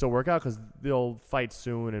could still work out because they'll fight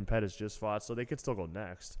soon, and Pettis just fought, so they could still go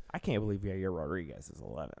next. I can't believe Yair Rodriguez is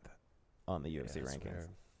 11th on the UFC rankings. Fair.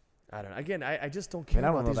 I don't know. Again, I just don't care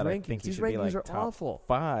about these rankings. These rankings are awful.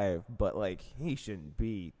 5, but like he shouldn't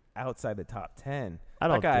be outside the top 10. I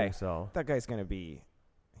don't think so. That guy's gonna compete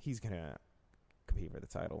for the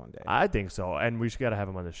title one day. I think so, and we got to have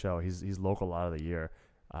him on the show. He's local a lot of the year.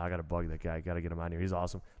 I got to bug that guy. Got to get him on here. He's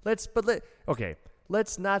awesome. Let's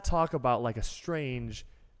not talk about like a strange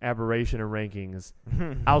aberration in rankings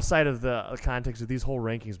outside of the context of these whole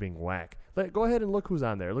rankings being whack. Go ahead and look who's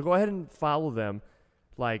on there. Go ahead and follow them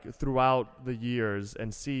like throughout the years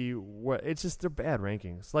and see what it's just they're bad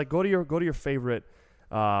rankings. Like go to your favorite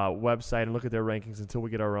website and look at their rankings until we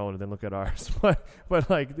get our own and then look at ours. but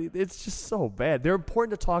like it's just so bad. They're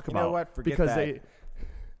important to talk about. You know what? Forget because that.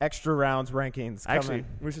 Extra rounds rankings. Actually,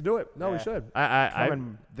 we should do it. No, we should.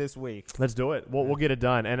 Coming this week. Let's do it. We'll get it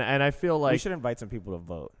done. And I feel like we should invite some people to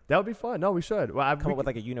vote. That would be fun. No, we should. Well, come up with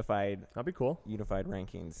like a unified. That'd be cool. Unified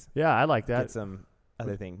rankings. Yeah, I like that. Get some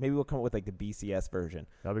other thing. Maybe we'll come up with like the BCS version.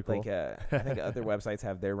 That'd be cool. Like I think other websites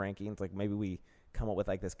have their rankings. Like maybe we come up with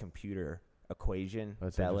like this computer equation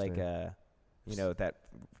that like that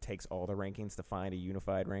takes all the rankings to find a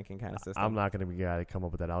unified ranking kind of system. I'm not going to be the guy to come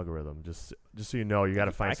up with that algorithm. Just so you know, you got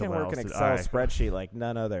to find someone else. I can work an Excel spreadsheet like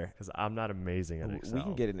none other because I'm not amazing at Excel. We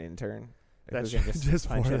can get an intern. That's just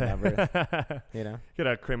punch in numbers. Get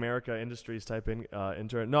a Cramerica Industries type in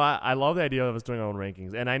intern. No, I love the idea of us doing our own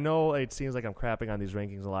rankings, and I know it seems like I'm crapping on these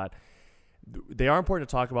rankings a lot. They are important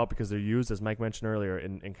to talk about because they're used, as Mike mentioned earlier,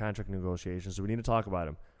 in contract negotiations. So we need to talk about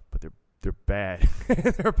them, but they're bad.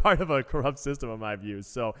 They're part of a corrupt system, in my view.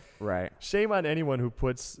 So, shame on anyone who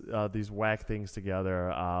puts these whack things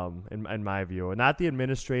together. In my view, and not the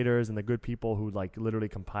administrators and the good people who like literally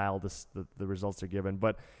compile the results they're given,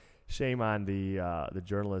 but shame on the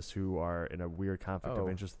journalists who are in a weird conflict of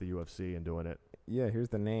interest with the UFC and doing it. Yeah, here's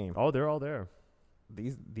the name. Oh, they're all there.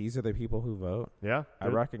 These are the people who vote. Yeah, I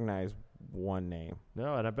recognize one name.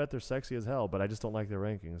 No, and I bet they're sexy as hell, but I just don't like their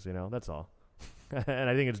rankings. That's all. And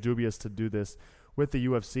I think it's dubious to do this with the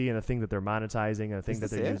UFC and a thing that they're monetizing and a thing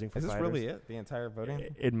that they're using for fighters. Is this really it? The entire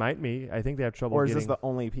voting? It might be. I think they have trouble. Or is this the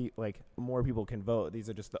only more people can vote? These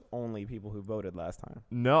are just the only people who voted last time.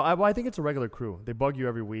 No, I think it's a regular crew. They bug you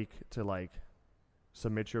every week to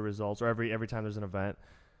submit your results, or every time there's an event.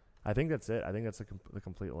 I think that's it. I think that's the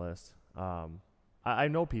complete list. I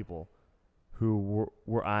know people who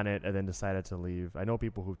were on it and then decided to leave. I know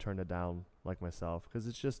people who've turned it down, like myself, because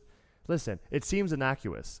it's just, listen, it seems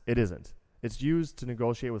innocuous. It isn't. It's used to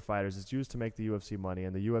negotiate with fighters. It's used to make the UFC money,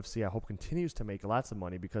 and the UFC, I hope, continues to make lots of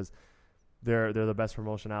money because they're the best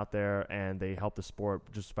promotion out there, and they help the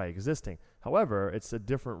sport just by existing. However, it's a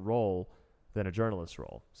different role than a journalist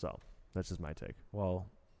role. So that's just my take. Well,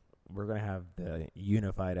 we're going to have the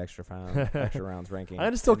unified extra rounds ranking. I'm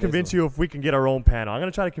going to still convince you if we can get our own panel. I'm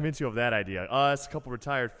going to try to convince you of that idea. Us, a couple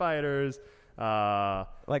retired fighters.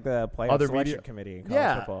 Like the playoff other selection media committee in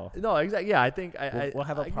college football. No, exactly. Yeah, I think we'll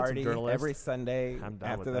have a party every Sunday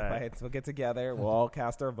after the fights. We'll get together. We'll all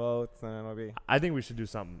cast our votes, and it'll be. I think we should do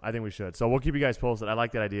something. I think we should. So we'll keep you guys posted. I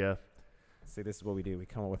like that idea. See, this is what we do. We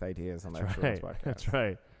come up with ideas on the Extra Rounds podcast. That's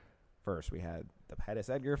right. First, we had the Pettis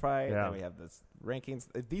Edgar fight. Yeah. Then we have this rankings.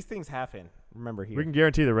 These things happen. Remember here. We can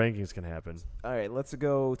guarantee the rankings can happen. All right, let's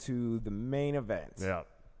go to the main event.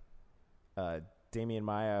 Yeah. Damian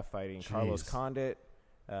Maia fighting Carlos Condit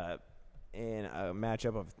in a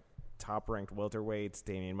matchup of top-ranked welterweights.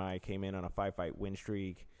 Damian Maia came in on a 5-fight win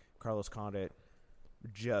streak. Carlos Condit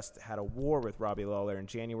just had a war with Robbie Lawler in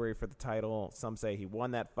January for the title. Some say he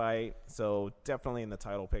won that fight, so definitely in the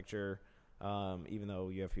title picture. Even though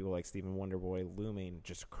you have people like Stephen Wonderboy looming,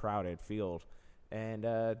 just a crowded field. And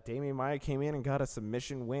Damian Maia came in and got a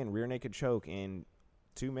submission win, rear naked choke in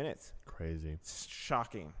 2 minutes. Crazy.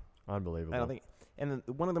 Shocking. Unbelievable. I don't think. And then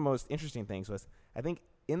one of the most interesting things was, I think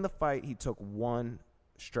in the fight he took one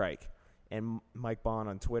strike. And Mike Bond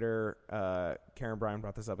on Twitter, Karen Bryan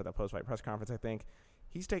brought this up at the post-fight press conference, I think.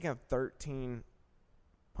 He's taken 13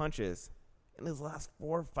 punches in his last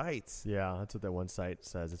 4 fights. Yeah, that's what that one site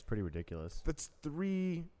says. It's pretty ridiculous. That's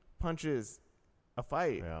 3 punches a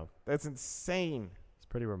fight. Yeah. That's insane. It's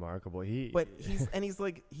pretty remarkable. He's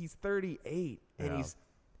 38 and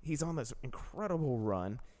he's on this incredible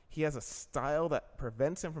run. He has a style that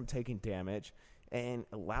prevents him from taking damage and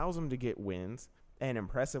allows him to get wins and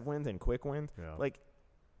impressive wins and quick wins. Yeah. Like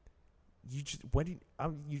you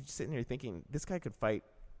sitting there thinking this guy could fight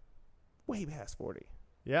way past 40.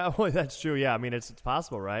 Yeah, well, that's true. Yeah, I mean, it's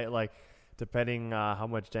possible, right? Like, depending how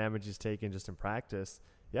much damage he's taken just in practice.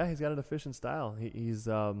 Yeah, he's got an efficient style. He's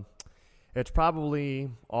it's probably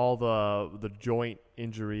all the joint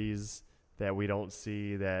injuries that we don't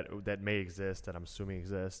see that may exist, that I'm assuming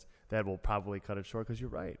exist, that will probably cut it short. Because you're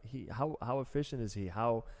right. How efficient is he?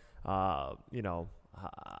 How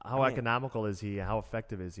economical is he? How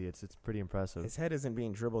effective is he? It's pretty impressive. His head isn't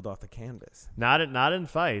being dribbled off the canvas. Not in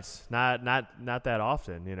fights. Not that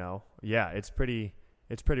often. Yeah, it's pretty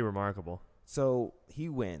remarkable. So he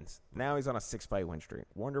wins. Now he's on a 6-fight win streak.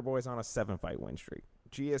 Wonderboy's on a 7-fight win streak.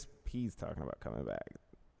 GSP's talking about coming back.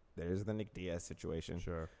 There's the Nick Diaz situation.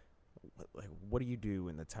 Sure. What do you do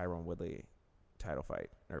in the Tyron Woodley title fight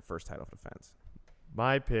or first title defense?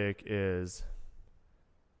 My pick is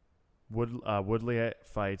Woodley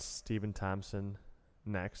fights Stephen Thompson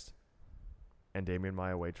next, and Damian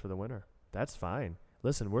Maia waits for the winner. That's fine.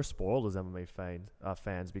 Listen, we're spoiled as MMA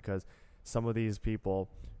fans because some of these people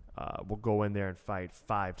will go in there and fight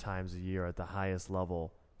 5 times a year at the highest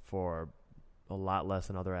level for a lot less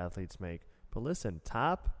than other athletes make. But listen,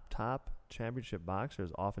 top championship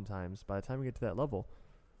boxers, oftentimes, by the time you get to that level,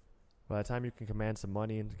 by the time you can command some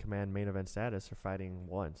money and command main event status, are fighting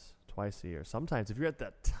once, twice a year. Sometimes, if you're at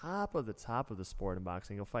the top of the sport in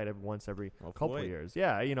boxing, you'll fight once every couple of years.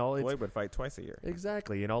 Yeah, Floyd would fight twice a year.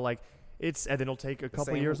 Exactly. And then it'll take a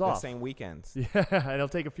couple of years off. The same weekends. Yeah, and it'll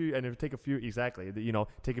take a few. Exactly.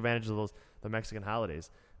 Take advantage of the Mexican holidays.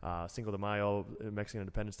 Cinco de Mayo, Mexican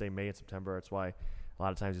Independence Day, May and September. That's why a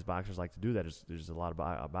lot of times these boxers like to do that. There's a lot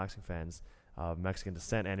of boxing fans of Mexican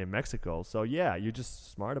descent and in Mexico. So, yeah, you're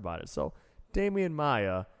just smart about it. So, Damian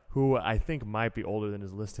Maia, who I think might be older than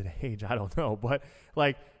his listed age, I don't know. But,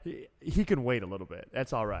 he can wait a little bit.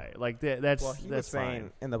 That's all right. That's Well, he was saying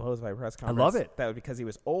fine. in the post-fight press conference. I love it. That because he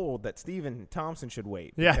was old, that Stephen Thompson should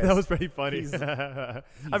wait. Yeah, that was pretty funny. I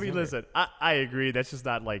mean, listen, I agree. That's just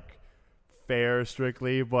not, fair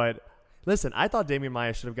strictly. But, listen, I thought Damian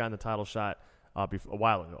Maia should have gotten the title shot a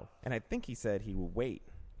while ago. And I think he said he would wait.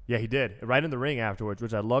 Yeah, he did. Right in the ring afterwards,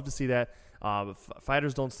 which I'd love to see that.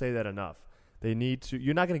 Fighters don't say that enough. They need to.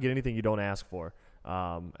 You're not going to get anything you don't ask for.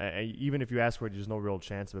 And even if you ask for it, there's no real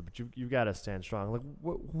chance of it. But you've got to stand strong.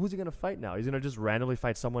 Who's he going to fight now? He's going to just randomly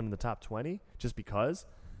fight someone in the top 20 just because?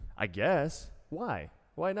 I guess. Why?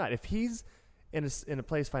 Why not? If he's in a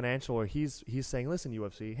place financial where he's saying, listen,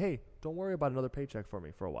 UFC, hey, don't worry about another paycheck for me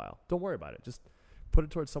for a while. Don't worry about it. Just put it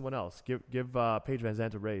towards someone else. Give Paige Van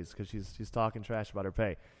Zandt a raise because she's talking trash about her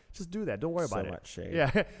pay. Just do that. Don't worry about it. So much shade.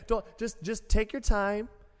 Yeah, don't just take your time,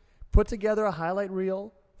 put together a highlight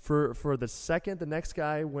reel for the second the next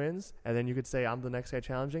guy wins, and then you could say I'm the next guy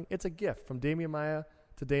challenging. It's a gift from Damian Maia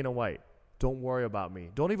to Dana White. Don't worry about me.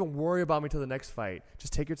 Don't even worry about me till the next fight.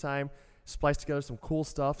 Just take your time, splice together some cool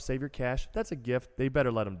stuff, save your cash. That's a gift. They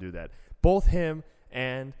better let him do that. Both him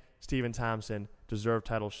and Stephen Thompson deserve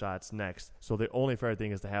title shots next. So the only fair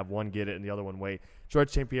thing is to have one get it and the other one wait. George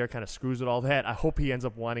St. Pierre kind of screws with all that. I hope he ends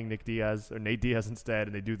up wanting Nate Diaz instead,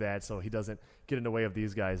 and they do that so he doesn't get in the way of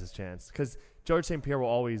these guys' chance. Because George St. Pierre will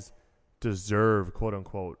always deserve, quote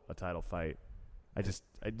unquote, a title fight.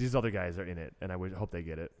 These other guys are in it, and I would hope they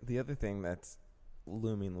get it. The other thing that's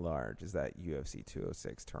looming large is that UFC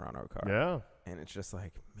 206 Toronto card. Yeah. And it's just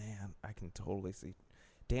like, man, I can totally see.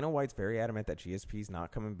 Dana White's very adamant that GSP's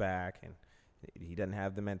not coming back, and he doesn't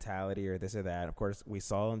have the mentality or this or that. Of course, we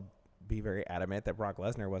saw him be very adamant that Brock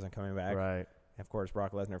Lesnar wasn't coming back. Right. And of course,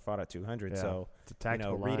 Brock Lesnar fought at 200, Yeah. so It's a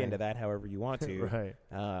tactical read line. into that however you want to.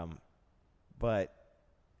 Right. But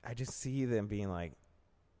I just see them being like,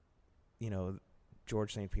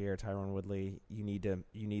 George St. Pierre, Tyron Woodley, you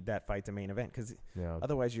need that fight to main event because Yeah.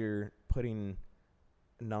 otherwise you're putting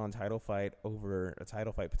a non-title fight over a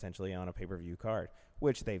title fight potentially on a pay-per-view card,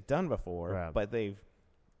 which they've done before, Right. but they've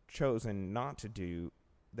chosen not to do.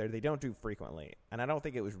 They don't do frequently, and I don't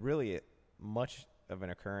think it was really much of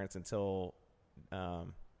an occurrence until,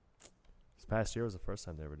 This past year was the first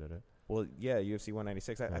time they ever did it. UFC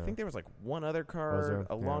 196. I Yeah. think there was like one other card there?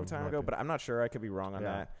 a long Yeah, time might ago, be. but I'm not sure. I could be wrong on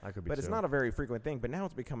that. I could be But it's too. not a very frequent thing. But now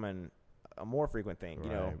it's becoming a more frequent thing.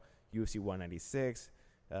 Right. UFC 196,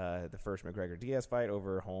 the first McGregor-Diaz fight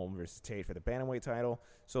over Holm versus Tate for the bantamweight title.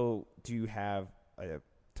 So do you have a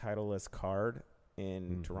titleless card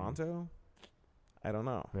in Mhm. Toronto? I don't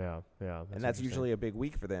know. Yeah. And that's usually a big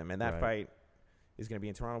week for them. And that Right. fight is going to be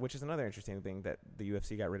in Toronto, which is another interesting thing that the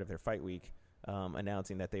UFC got rid of their fight week,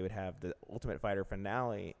 announcing that they would have the Ultimate Fighter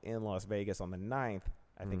finale in Las Vegas on the 9th.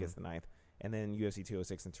 I think it's the 9th. And then UFC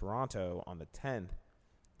 206 in Toronto on the 10th.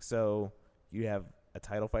 So you have a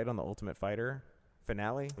title fight on the Ultimate Fighter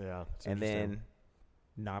finale, Yeah. It's and interesting. then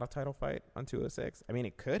not a title fight on 206. I mean,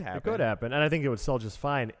 it could happen. It could happen, and I think it would sell just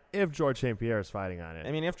fine if George St. Pierre is fighting on it.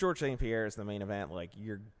 I mean, if George St. Pierre is the main event, like,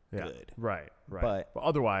 you're Yeah. good. Right. But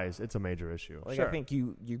otherwise, it's a major issue. Like, Sure. I think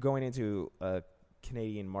you going into a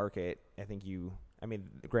Canadian market,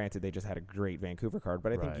 granted, they just had a great Vancouver card,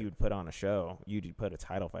 but I think Right. you'd put on a show. You'd put a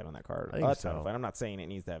title fight on that card. I think A so. title fight. I'm not saying it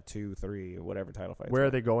needs to have 2, 3, or whatever title fights. Where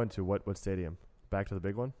are they going to? What stadium? Back to the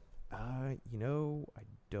big one? I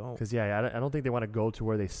don't. Because I don't think they want to go to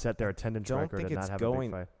where they set their attendance Don't record think and it's not have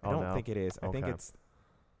going. a big fight. I don't think it is. I think Okay. it's.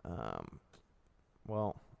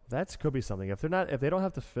 Well, That could be something. If they don't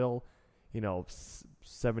have to fill,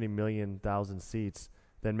 70 million thousand seats,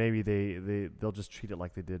 then maybe they'll just treat it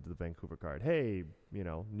like they did the Vancouver card. Hey,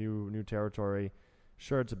 new territory.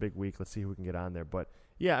 Sure, it's a big week. Let's see who can get on there. But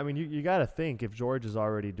yeah, I mean, you got to think if George is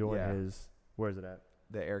already doing his. Where is it at?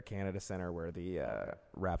 the Air Canada Center where the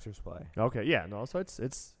Raptors play. Okay, yeah, no, so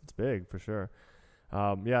it's big for sure.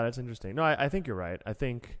 Yeah, that's interesting. No, I think you're right. I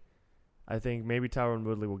think maybe Tyron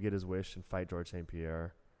Woodley will get his wish and fight George St.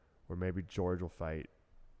 Pierre, or maybe George will fight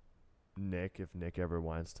Nick if Nick ever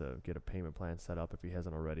wants to get a payment plan set up if he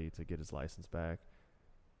hasn't already to get his license back.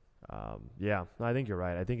 Yeah, no, I think you're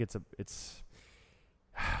right. I think it's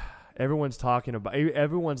everyone's talking about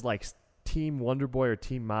everyone's like Team Wonderboy or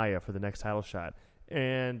Team Maya for the next title shot.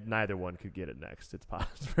 And neither one could get it next. It's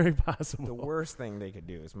very possible. The worst thing they could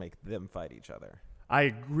do is make them fight each other. I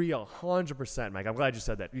agree 100%, Mike. I'm glad you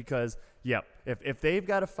said that because, if they've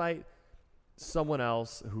got to fight someone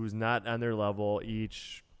else who's not on their level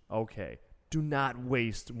each, okay, do not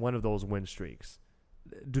waste one of those win streaks.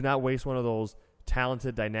 Do not waste one of those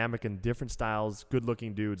talented, dynamic, and different styles,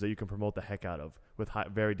 good-looking dudes that you can promote the heck out of with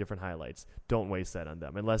very different highlights. Don't waste that on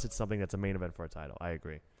them unless it's something that's a main event for a title. I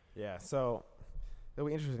agree. Yeah, so it'll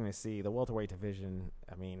be interesting to see the welterweight division.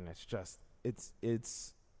 I mean,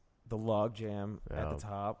 it's the log jam at the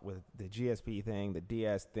top with the GSP thing, the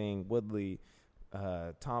Diaz thing, Woodley,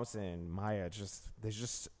 Thompson, Maya. There's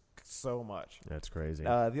just so much. That's crazy.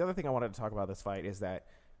 The other thing I wanted to talk about this fight is that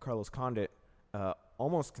Carlos Condit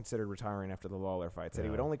almost considered retiring after the Lawler fight. Said he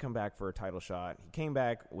would only come back for a title shot. He came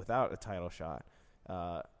back without a title shot.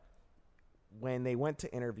 When they went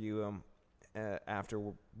to interview him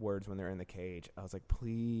afterwards when they're in the cage, I was like,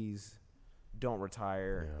 please don't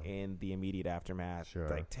retire in the immediate aftermath. Sure.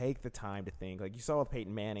 Like, take the time to think. Like, you saw with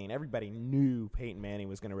Peyton Manning, everybody knew Peyton Manning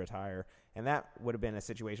was going to retire, and that would have been a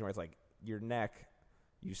situation where it's like your neck,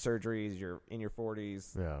 you surgeries, you're in your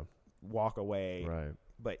 40s. Yeah. walk away. Right.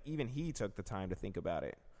 But even he took the time to think about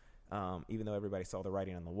it, even though everybody saw the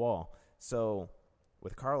writing on the wall. So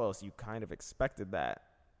with Carlos, you kind of expected that.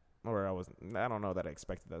 Or I don't know that I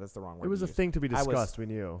expected that. That's the wrong word. It was a thing to be discussed. We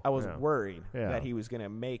knew. I was worried Yeah. that he was going to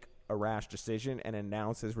make a rash decision and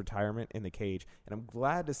announce his retirement in the cage. And I'm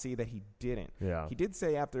glad to see that he didn't. Yeah. He did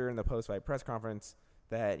say after in the post-fight press conference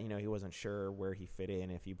that, he wasn't sure where he fit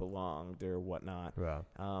in, if he belonged or whatnot. Yeah.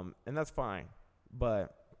 And that's fine.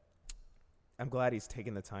 But I'm glad he's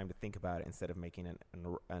taking the time to think about it instead of making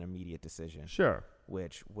an immediate decision. Sure.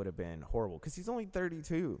 Which would have been horrible because he's only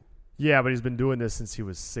 32. Yeah, but he's been doing this since he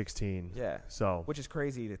was 16. Yeah. So. Which is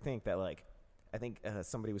crazy to think that, like, I think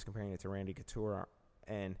somebody was comparing it to Randy Couture,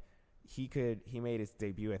 and he made his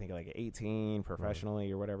debut, I think, like 18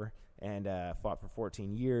 professionally or whatever, and fought for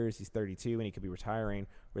 14 years. He's 32, and he could be retiring.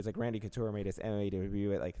 Whereas, like, Randy Couture made his MMA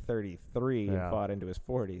debut at, like, 33 and fought into his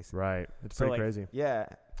 40s. Right. It's pretty crazy. Yeah.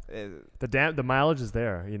 The mileage is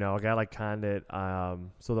there, a guy like Condit.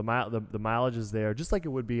 So the mileage is there, just like it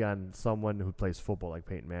would be on someone who plays football, like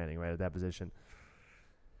Peyton Manning, right at that position.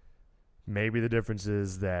 Maybe the difference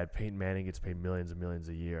is that Peyton Manning gets paid millions and millions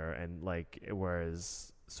a year, and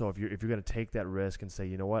whereas if you're going to take that risk and say,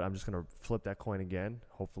 you know what, I'm just going to flip that coin again.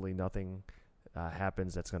 Hopefully nothing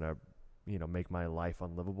happens that's going to make my life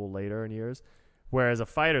unlivable later in years. Whereas a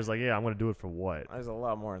fighter's like, yeah, I'm going to do it for what? There's a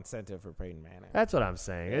lot more incentive for Peyton Manning. That's what I'm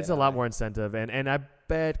saying. Yeah, it's a lot more incentive. And I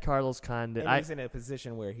bet Carlos Condit... And he's in a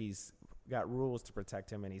position where he's got rules to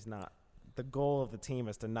protect him, and he's not... The goal of the team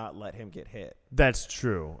is to not let him get hit. That's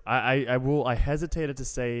true. I hesitated to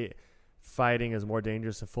say fighting is more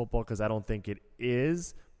dangerous than football because I don't think it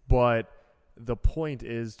is, but the point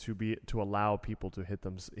is to allow people to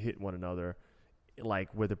hit one another,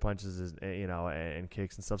 like with the punches, and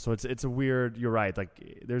kicks and stuff. So it's a weird. You're right.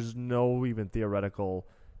 Like there's no even theoretical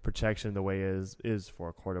protection the way is for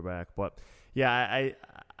a quarterback. But yeah,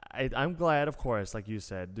 I'm glad, of course, like you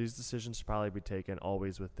said, these decisions should probably be taken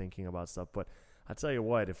always with thinking about stuff. But I tell you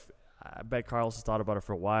what, I bet Carlos has thought about it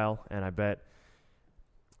for a while, and I bet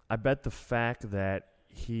the fact that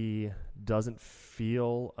he doesn't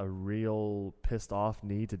feel a real pissed off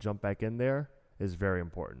need to jump back in there is very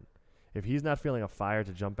important. If he's not feeling a fire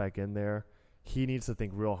to jump back in there, he needs to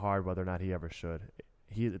think real hard whether or not he ever should.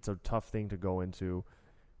 It's a tough thing to go into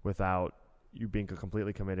without you being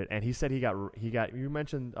completely committed. And he said he got. You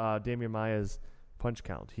mentioned Damian Maia's punch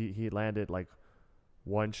count. He landed like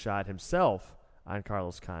one shot himself on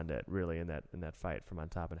Carlos Condit, really, in that fight from on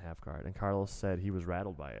top and half guard. And Carlos said he was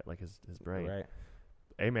rattled by it, like his brain. Right.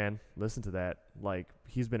 Hey man, listen to that. Like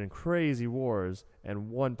he's been in crazy wars, and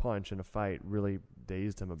one punch in a fight really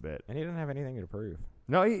dazed him a bit. And he didn't have anything to prove.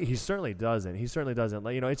 No, he certainly doesn't. He certainly doesn't.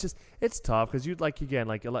 Like, it's tough because like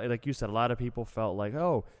you said, a lot of people felt like,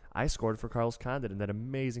 oh, I scored for Carlos Condit in that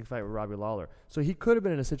amazing fight with Robbie Lawler. So he could have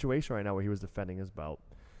been in a situation right now where he was defending his belt,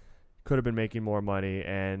 could have been making more money,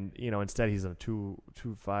 and instead he's in a two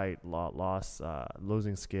fight loss,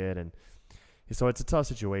 losing skid, and so it's a tough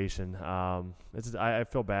situation. I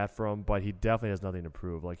feel bad for him, but he definitely has nothing to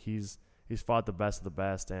prove. Like he's fought the best of the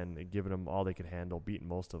best and given them all they could handle, beaten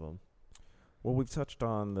most of them. Well, we've touched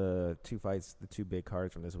on the two fights, the two big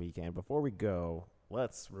cards from this weekend. Before we go,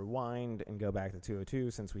 let's rewind and go back to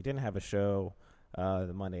 202 since we didn't have a show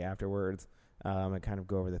the Monday afterwards and kind of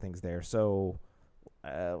go over the things there. So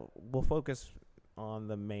we'll focus on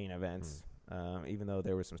the main events, even though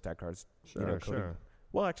there were some stat cards. Sure.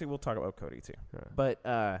 Well, actually, we'll talk about Cody too. Sure.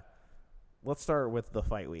 But let's start with the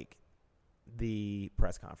fight week, the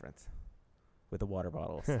press conference with the water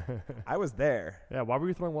bottles. I was there. Yeah, why were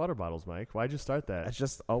you throwing water bottles, Mike? Why'd you start that? That's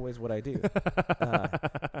just always what I do.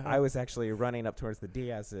 I was actually running up towards the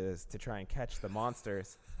Diaz's to try and catch the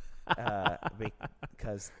monsters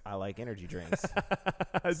because I like energy drinks.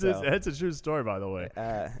 It's a true story, by the way.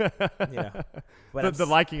 But the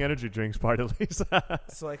liking energy drinks part, at least.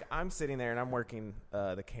 So, like, I'm sitting there and I'm working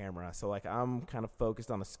the camera. So, like, I'm kind of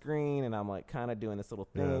focused on the screen and I'm, like, kind of doing this little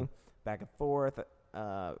thing back and forth.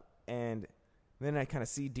 And then I kind of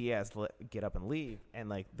see Diaz get up and leave. And,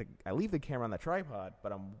 like, I leave the camera on the tripod,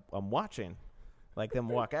 but I'm watching, like, them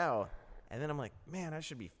walk out. And then I'm like, man, I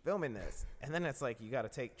should be filming this. And then it's like you got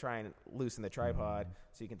to try and loosen the tripod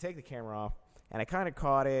so you can take the camera off. And I kind of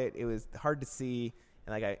caught it. It was hard to see.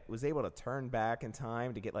 And, like, I was able to turn back in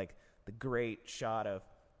time to get, like, the great shot of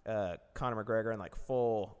Conor McGregor in, like,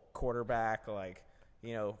 full quarterback, like,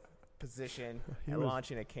 position and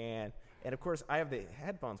launching a can. And, of course, I have the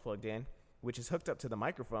headphones plugged in, which is hooked up to the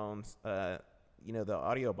microphones, the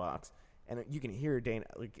audio box. And you can hear Dana.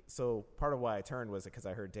 Like, so part of why I turned was because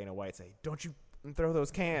I heard Dana White say, "Don't you throw those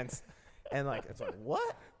cans." And, like, it's like,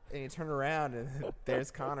 what? and you turn around, and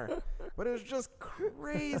there's Connor. But it was just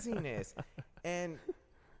craziness. And,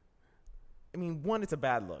 I mean, one, it's a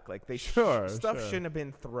bad look. Like, stuff shouldn't have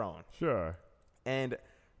been thrown. Sure. And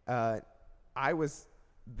I was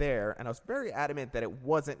there, and I was very adamant that it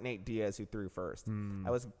wasn't Nate Diaz who threw first.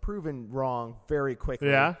 I was proven wrong very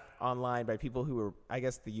quickly online by people who were, I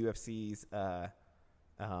guess, the UFC's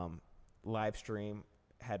live stream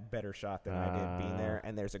had better shot than I did being there.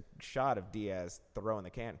 And there's a shot of Diaz throwing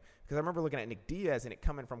the can. Because I remember looking at Nick Diaz and it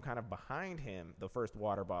coming from kind of behind him, the first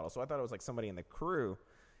water bottle. So I thought it was like somebody in the crew.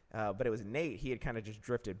 But it was Nate. He had kind of just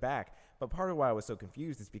drifted back. But part of why I was so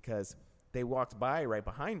confused is because they walked by right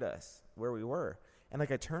behind us where we were. And,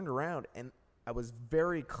 like, I turned around, and I was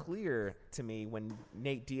very clear to me when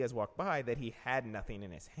Nate Diaz walked by that he had nothing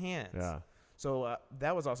in his hands. Yeah. So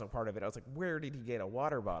that was also part of it. I was like, where did he get a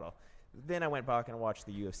water bottle? Then I went back and watched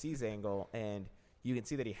the UFC's angle, and you can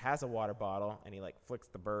see that he has a water bottle, and he, like, flicks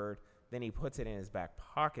the bird. Then he puts it in his back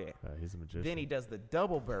pocket. He's a magician. Then he does the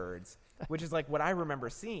double birds, which is, like, what I remember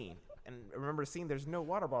seeing. And I remember seeing there's no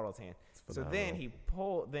water bottle in his hand. So then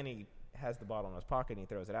he has the bottle in his pocket, and he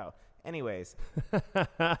throws it out. Anyways, it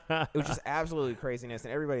was just absolutely craziness,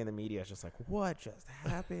 and everybody in the media is just like, what just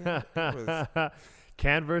happened?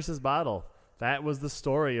 Can versus bottle. That was the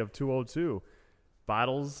story of 202.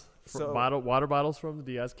 Water bottles from the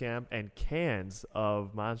Diaz camp and cans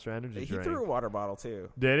of Monster Energy drink. He threw a water bottle, too.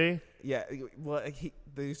 Did he? Yeah. Well,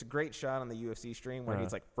 there's a great shot on the UFC stream where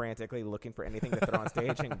he's, like, frantically looking for anything to throw on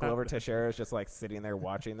stage, and Glover Teixeira is just, like, sitting there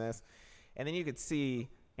watching this. And then you could see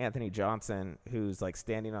Anthony Johnson, who's, like,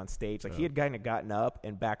 standing on stage. Like, he had kind of gotten up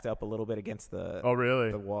and backed up a little bit against the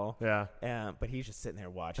wall. Yeah. But he's just sitting there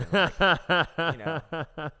watching. Like, you know.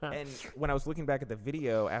 And when I was looking back at the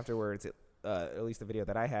video afterwards, at least the video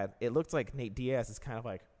that I had, it looked like Nate Diaz is kind of,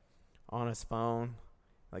 like, on his phone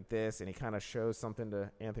like this, and he kind of shows something to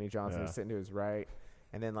Anthony Johnson who's sitting to his right.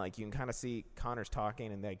 And then, like, you can kind of see Connor's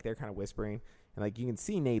talking, and, like, they're kind of whispering. And, like, you can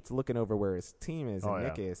see Nate's looking over where his team is and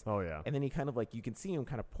Nick is. Oh, yeah. And then he kind of, like, you can see him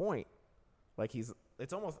kind of point. Like,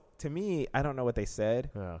 it's almost, to me, I don't know what they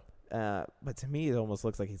said. Yeah. But to me, it almost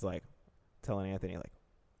looks like he's, like, telling Anthony, like,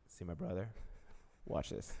 see my brother?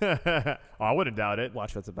 Watch this. I wouldn't doubt it.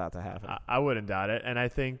 Watch what's about to happen. I wouldn't doubt it. And I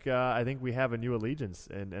think we have a new allegiance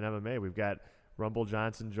in MMA. We've got Rumble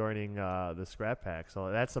Johnson joining the Scrap Pack.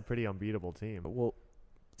 So that's a pretty unbeatable team. Well,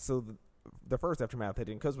 so the first Aftermath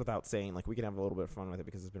hit goes without saying, like, we can have a little bit of fun with it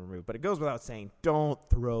because it's been removed, but it goes without saying, don't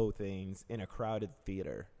throw things in a crowded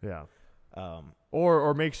theater. Yeah.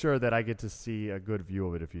 Or make sure that I get to see a good view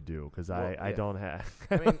of it if you do, because I don't have.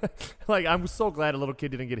 I mean, like, I'm so glad a little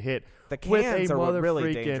kid didn't get hit with a mother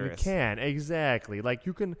really freaking dangerous. can. Exactly. Like,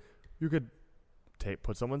 you could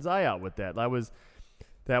put someone's eye out with that. That was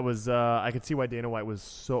I could see why Dana White was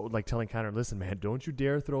so, like, telling Conor, listen, man, don't you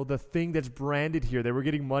dare throw the thing that's branded here. They were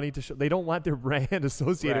getting money to show. They don't want their brand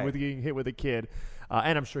associated with getting hit with a kid.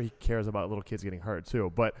 And I'm sure he cares about little kids getting hurt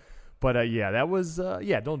too. But that was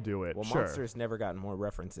don't do it. Well, sure. Monster's never gotten more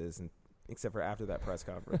references, except for after that press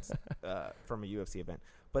conference from a UFC event.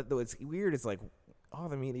 But what's weird is, like, all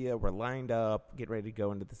the media were lined up, getting ready to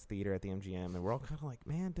go into this theater at the MGM, and we're all kind of like,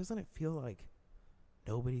 man, doesn't it feel like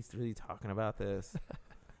nobody's really talking about this?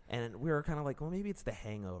 And we were kind of like, well, maybe it's the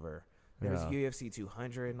hangover. There was UFC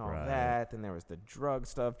 200 and all that. Then there was the drug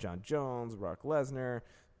stuff, John Jones, Brock Lesnar,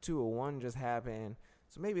 201 just happened.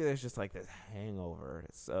 So maybe there's just, like, this hangover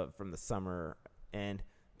from the summer. And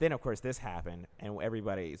then, of course, this happened, and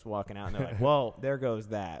everybody's walking out, and they're like, well, there goes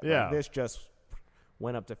that. Yeah. Like, this just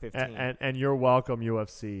went up to 15. And you're welcome,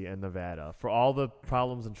 UFC and Nevada. For all the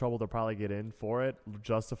problems and trouble they'll probably get in for it,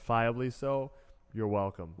 justifiably so, you're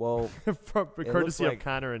welcome. Well, for courtesy of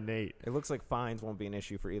Conor and Nate. It looks like fines won't be an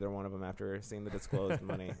issue for either one of them after seeing the disclosed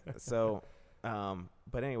money. So,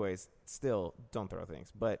 but anyways, still, don't throw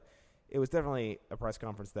things. But it was definitely a press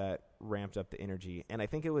conference that ramped up the energy, and I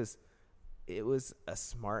think it was a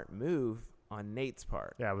smart move on Nate's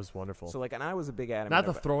part. Yeah, it was wonderful. So, like, and I was a big adamant. Not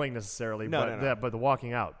the throwing necessarily, but the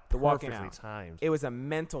walking out. The walking perfectly out. timed. It was a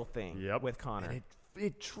mental thing with Conor. And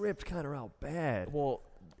it tripped Conor out bad. Well,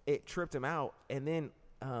 it tripped him out, and then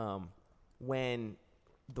when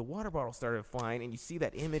the water bottle started flying, and you see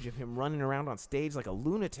that image of him running around on stage like a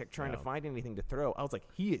lunatic trying to find anything to throw, I was like,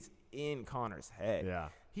 he is in Conor's head. Yeah.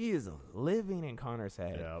 He is living in Conor's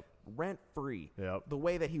head, rent-free. Yep. The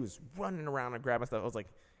way that he was running around and grabbing stuff, I was like,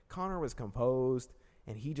 Conor was composed,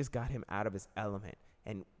 and he just got him out of his element.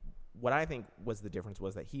 And what I think was the difference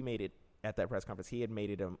was that he made it, at that press conference, he had made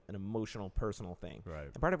it an emotional, personal thing. Right.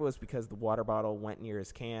 And part of it was because the water bottle went near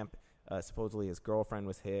his camp. Supposedly his girlfriend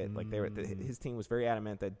was hit. Like his team was very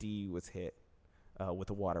adamant that D was hit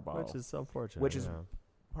with a water bottle. Which is unfortunate. Which is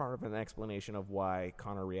part of an explanation of why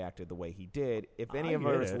Conor reacted the way he did. If any I of get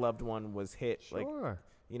our it. loved one was hit, like, Sure.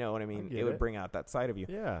 you know what I mean, get it would it. bring out that side of you.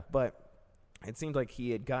 Yeah. But it seemed like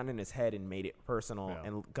he had gotten in his head and made it personal Yeah.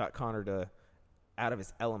 and got Conor to out of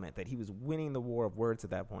his element, that he was winning the war of words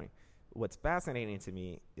at that point. What's fascinating to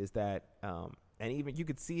me is that, and even you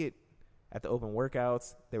could see it at the open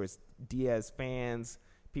workouts, there was Diaz fans.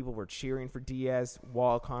 People were cheering for Diaz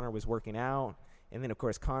while Conor was working out. And then, of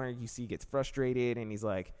course, Conor, you see, gets frustrated, and he's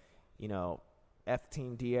like, you know, F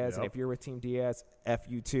Team Diaz. And Yep. if you're with Team Diaz, F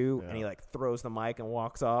you too. Yeah. And he, like, throws the mic and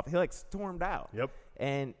walks off. He, like, stormed out. Yep.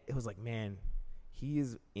 And it was like, man, he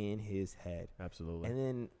is in his head. Absolutely. And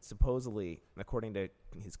then supposedly, according to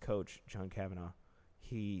his coach, John Kavanaugh,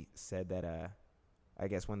 he said that, I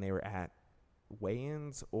guess when they were at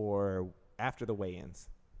weigh-ins or after the weigh-ins,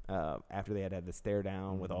 after they had the stare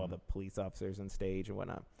down with all the police officers on stage and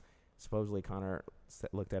whatnot, supposedly Conor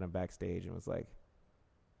looked at him backstage and was like,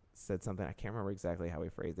 said something. I can't remember exactly how he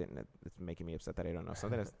phrased it, and it's making me upset that I don't know.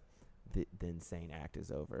 Something as the insane act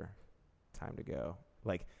is over. Time to go.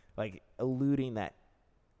 Like alluding that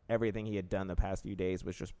everything he had done the past few days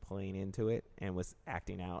was just playing into it and was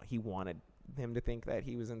acting out. He wanted him to think that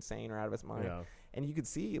he was insane or out of his mind. Yeah. And you could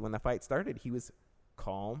see when the fight started, he was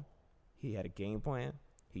calm. He had a game plan.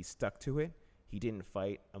 He stuck to it. He didn't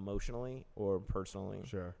fight emotionally or personally.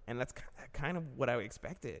 Sure. And that's kind of what I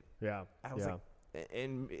expected. Yeah. I was like,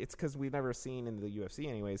 and it's because we've never seen in the UFC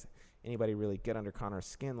anyways, anybody really get under Conor's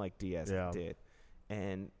skin like Diaz did.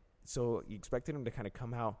 And so you expected him to kind of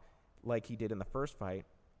come out like he did in the first fight,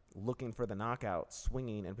 looking for the knockout,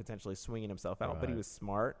 swinging and potentially swinging himself out. But he was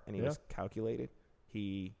smart and he was calculated.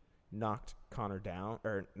 He knocked Conor down,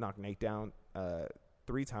 or knocked Nate down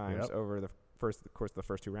 3 times over the course of the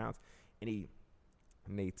first 2 rounds. And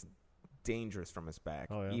Nate's dangerous from his back,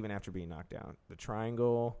 even after being knocked down. The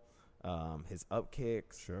triangle, his up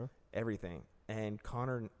kicks, everything. And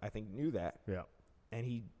Conor, I think, knew that. Yeah. And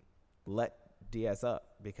he let Diaz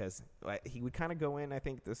up because he would kind of go in, I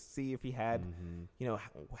think, to see if he had, you know,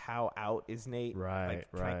 how out is Nate. Right,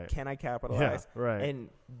 Can I capitalize? Yeah, right. And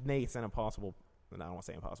Nate's an impossible, I don't want to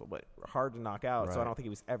say impossible, but hard to knock out. Right. So I don't think he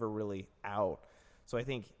was ever really out. So I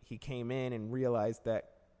think he came in and realized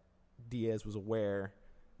that Diaz was aware,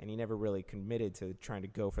 and he never really committed to trying to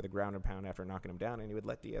go for the ground and pound after knocking him down, and he would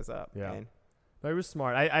let Diaz up. Yeah. And no, he was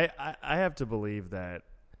smart. I have to believe that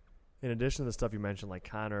in addition to the stuff you mentioned, like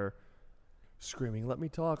Conor screaming, let me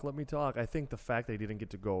talk, I think the fact that he didn't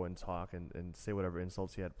get to go and talk and say whatever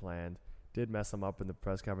insults he had planned did mess him up in the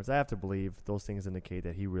press conference. I have to believe those things indicate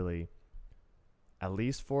that he really, at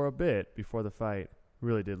least for a bit before the fight,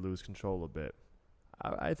 really did lose control a bit.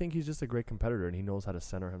 I think he's just a great competitor, and he knows how to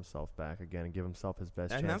center himself back again and give himself his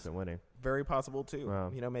best chance at winning. Very possible, too.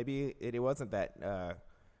 Wow. You know, maybe it wasn't that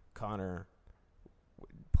Conor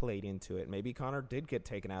played into it. Maybe Conor did get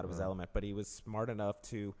taken out of his element, but he was smart enough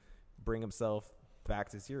to bring himself back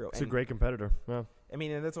to zero. He's a great competitor. Yeah. I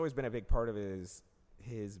mean, and that's always been a big part of his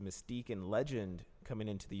mystique and legend coming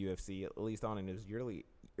into the UFC, at least on in his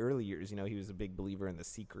early years. You know, he was a big believer in the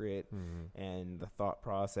secret and the thought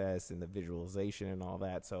process and the visualization and all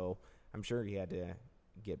that. So I'm sure he had to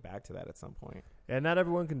get back to that at some point. And not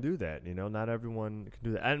everyone can do that, you know. Not everyone can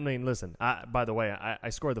do that. I mean, listen, by the way, I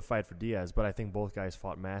scored the fight for Diaz, but I think both guys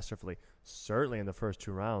fought masterfully. Certainly in the first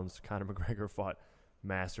 2 rounds, Conor McGregor fought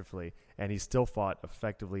masterfully, and he still fought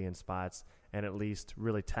effectively in spots and at least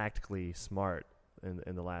really tactically smart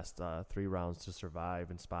in the last 3 rounds to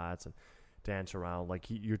survive in spots and dance around. Like,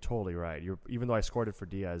 you're totally right. Even though I scored it for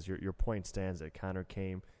Diaz, your point stands that Conor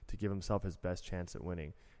came to give himself his best chance at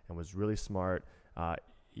winning and was really smart.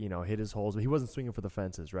 You know, hit his holes, but he wasn't swinging for the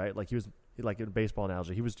fences, right? Like, he was, like in a baseball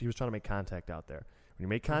analogy, he was trying to make contact out there. When you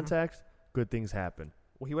make contact, good things happen.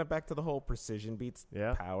 Well, he went back to the whole precision beats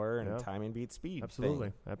power and timing beats speed.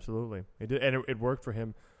 Absolutely. It did, and it worked for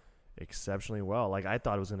him exceptionally well. Like, I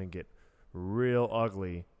thought it was going to get real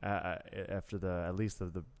ugly after at least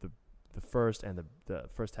the first and the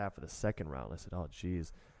first half of the second round. I said, oh,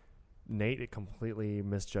 geez. Nate completely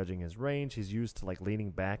misjudging his range. He's used to, like,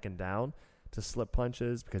 leaning back and down to slip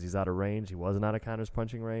punches because he's out of range. He wasn't out of Conor's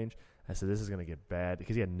punching range. I said, this is going to get bad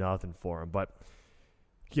because he had nothing for him. But,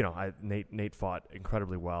 you know, Nate fought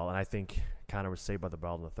incredibly well, and I think Conor was saved by the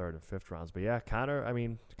bell in the 3rd and 5th rounds. But, yeah,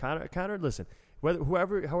 Conor, listen,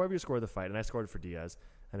 however you score the fight, and I scored it for Diaz,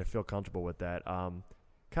 and I feel comfortable with that.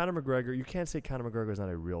 Conor McGregor, you can't say Conor McGregor is not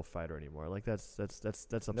a real fighter anymore. Like, that's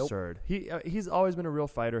absurd. Nope. He's always been a real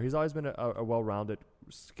fighter. He's always been a well-rounded,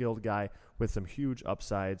 skilled guy with some huge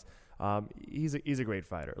upsides. He's a great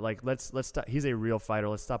fighter. Like let's stop. He's a real fighter.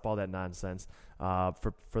 Let's stop all that nonsense.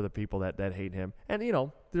 For the people that hate him, and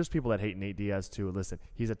there's people that hate Nate Diaz too. Listen,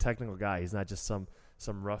 he's a technical guy. He's not just some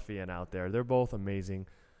ruffian out there. They're both amazing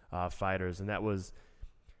fighters, and that was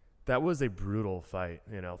a brutal fight.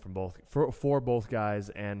 From both for both guys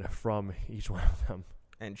and from each one of them.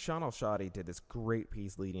 And Sean Al-Shadi did this great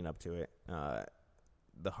piece leading up to it.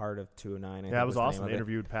 The Heart of 209. Yeah, it was awesome. They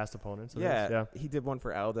interviewed past opponents. Yeah, he did one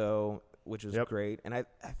for Aldo, which was great. And I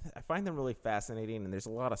find them really fascinating. And there's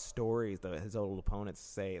a lot of stories that his old opponents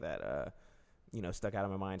say that, stuck out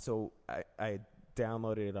of my mind. So I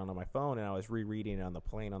downloaded it onto my phone, and I was rereading it on the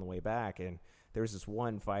plane on the way back. And there was this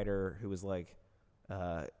one fighter who was like,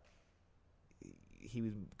 he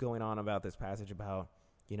was going on about this passage about,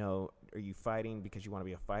 are you fighting because you want to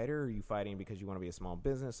be a fighter? Or are you fighting because you want to be a small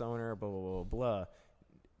business owner? Blah, blah, blah, blah.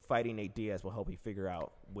 Fighting Nate Diaz will help you figure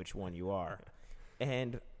out which one you are.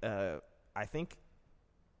 And I think,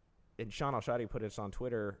 and Sean Al-Shadi put this on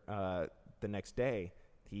Twitter the next day.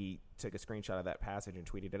 He took a screenshot of that passage and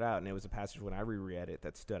tweeted it out. And it was a passage when I reread it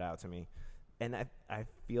that stood out to me. And I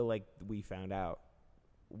feel like we found out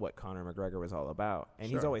what Conor McGregor was all about. And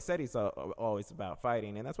he's always said he's always about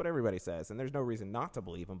fighting. And that's what everybody says. And there's no reason not to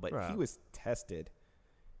believe him. But he was tested.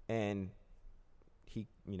 And he,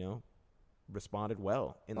 responded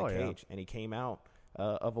well in the cage. And he came out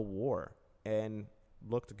of a war and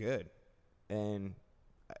looked good and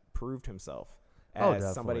proved himself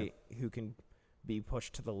as somebody who can be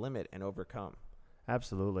pushed to the limit and overcome.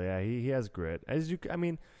 Absolutely. Yeah, he has grit. I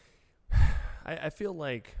feel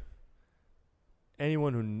like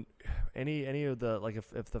anyone who any of the, like,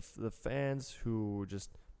 if the fans who just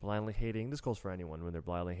blindly hating, this goes for anyone when they're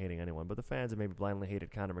blindly hating anyone, but the fans that maybe blindly hated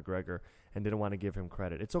Conor McGregor and didn't want to give him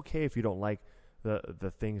credit. It's okay if you don't like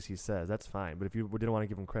the things he says. That's fine. But if you didn't want to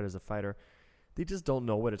give him credit as a fighter, they just don't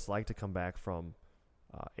know what it's like to come back from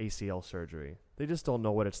ACL surgery. They just don't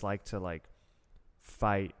know what it's like to, like,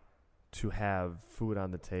 fight to have food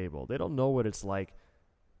on the table. They don't know what it's like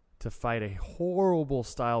to fight a horrible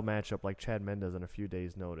style matchup like Chad Mendes on a few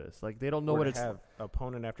days' notice. Like, they don't know what it's have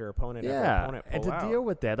opponent after opponent after opponent pull and to out. deal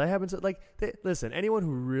with that happens. Listen, anyone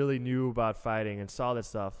who really knew about fighting and saw that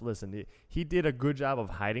stuff, listen, he did a good job of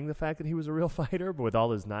hiding the fact that he was a real fighter, but with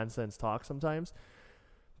all his nonsense talk sometimes.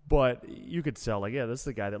 But you could tell, like, this is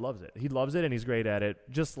the guy that loves it. He loves it, and he's great at it,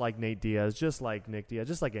 just like Nate Diaz, just like Nick Diaz,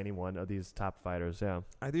 just like any one of these top fighters, yeah.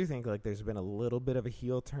 I do think, like, there's been a little bit of a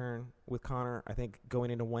heel turn with Conor. I think going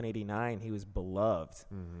into 189, he was beloved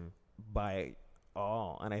by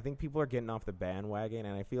all. And I think people are getting off the bandwagon,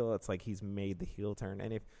 and I feel it's like he's made the heel turn.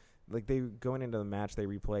 And if, like, going into the match, they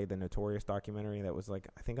replayed the Notorious documentary that was, like,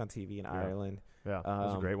 I think on TV in Ireland. Yeah, that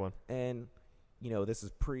was a great one. And, this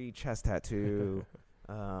is pre-chest tattoo.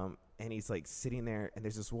 And he's, like, sitting there, and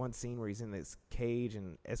there's this one scene where he's in this cage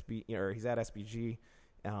and he's at SBG,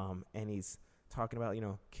 and he's talking about,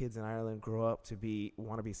 kids in Ireland grow up to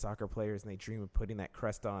want to be soccer players, and they dream of putting that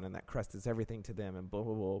crest on, and that crest is everything to them, and blah,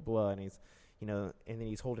 blah, blah, blah. And he's, and then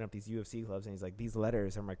he's holding up these UFC gloves, and he's like, these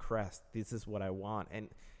letters are my crest. This is what I want. And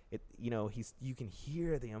it, you can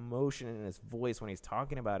hear the emotion in his voice when he's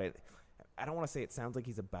talking about it. I don't want to say it sounds like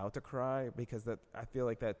he's about to cry, because I feel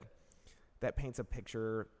like that paints a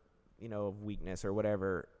picture, of weakness or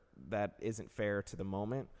whatever that isn't fair to the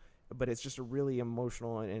moment. But it's just a really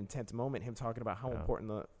emotional and intense moment, him talking about how important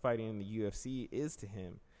the fighting in the UFC is to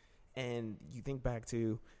him. And you think back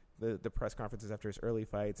to the press conferences after his early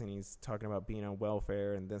fights, and he's talking about being on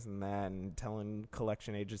welfare and this and that, and telling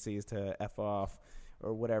collection agencies to F off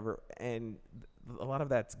or whatever. And a lot of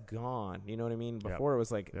that's gone. You know what I mean? Before it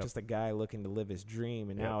was like just a guy looking to live his dream,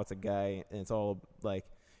 and now it's a guy, and it's all like,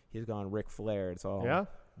 he's gone Ric Flair. It's all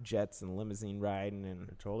jets and limousine riding, and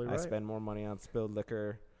you're totally right. I spend more money on spilled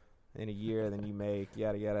liquor in a year than you make,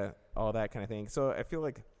 yada, yada, all that kind of thing. So I feel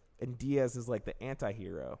like, and Diaz is like the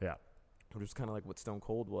anti-hero. Yeah. Which is kind of like what Stone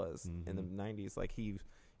Cold was in the 90s. Like,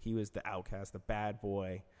 he was the outcast, the bad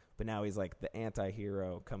boy, but now he's like the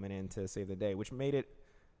anti-hero coming in to save the day, which made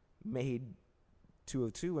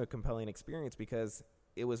 202 a compelling experience, because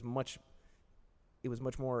it was much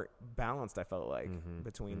more balanced, I felt like,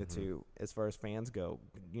 between the two as far as fans go.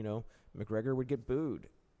 McGregor would get booed.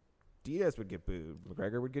 Diaz would get booed.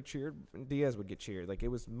 McGregor would get cheered. And Diaz would get cheered. Like, it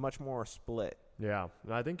was much more split. Yeah,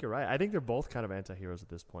 no, I think you're right. I think they're both kind of anti-heroes at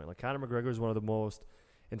this point. Like, Conor McGregor is one of the most,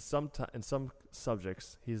 in some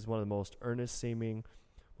subjects, he's one of the most earnest-seeming,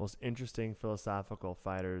 most interesting philosophical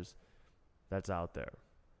fighters that's out there.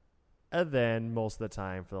 And then most of the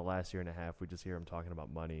time for the last year and a half, we just hear him talking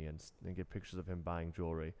about money and get pictures of him buying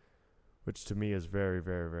jewelry. which to me is very,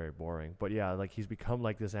 very, very boring. But yeah, like he's become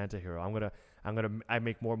like this anti-hero. I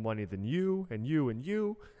make more money than you and you and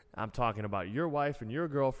you. I'm talking about your wife and your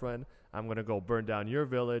girlfriend. I'm going to go burn down your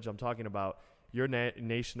village. I'm talking about your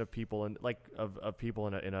nation of people and like of people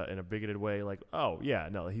in a bigoted way. Like, oh yeah,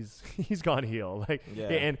 no, he's gone heel. Like,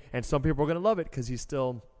 Yeah. and some people are going to love it because he's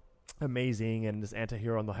still amazing and this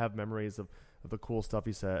anti-hero, and they'll have memories of the cool stuff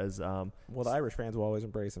he says. Well, the Irish fans will always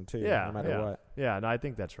embrace him too, Yeah, no matter yeah. what. Yeah, no, I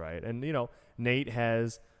think that's right. And Nate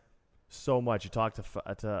has so much. You talk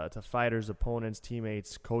to fighters, opponents,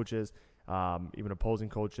 teammates, coaches, even opposing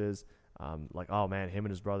coaches. Like, oh man, him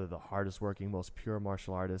and his brother, the hardest working, most pure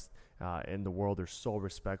martial artists in the world. They're so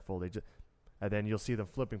respectful. And then you'll see them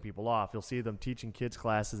flipping people off. You'll see them teaching kids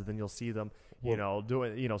classes, and then you'll see them,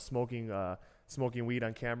 doing, smoking weed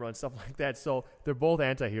on camera and stuff like that. So they're both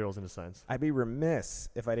anti-heroes in a sense. I'd be remiss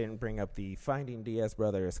if I didn't bring up the Finding Diaz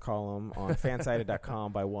Brothers column on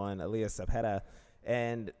fansided.com by one Elias Cepeda.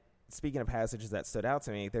 And speaking of passages that stood out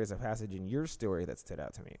to me, there's a passage in your story that stood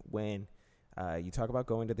out to me when you talk about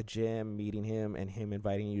going to the gym, meeting him, and him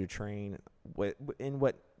inviting you to train in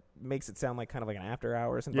what makes it sound like kind of like an after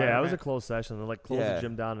hours environment. Yeah, it was a closed session. They closed the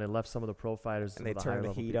gym down and they left some of the pro fighters and they the turned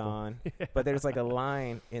the heat on. But there's like a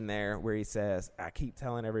line in there where he says, I keep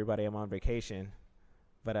telling everybody I'm on vacation,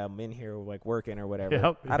 but I'm in here like working or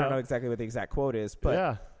whatever. I don't know exactly what the exact quote is,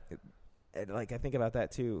 but I think about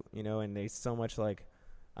that too, and there's so much like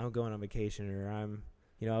I'm going on vacation or I'm,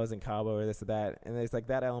 I was in Cabo or this or that. And there's like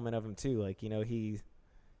that element of him too. Like, it's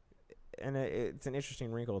an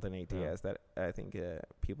interesting wrinkle to Nate Diaz that I think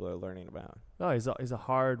people are learning about. No, he's a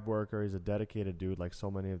hard worker. He's a dedicated dude, like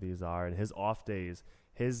so many of these are. And his off days,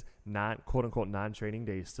 his quote unquote non-training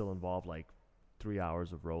days, still involve like 3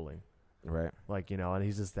 hours of rolling. Right. Like and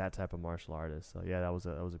he's just that type of martial artist. So yeah, that was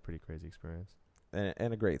a pretty crazy experience.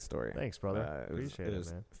 And a great story. Thanks, brother. Appreciate it,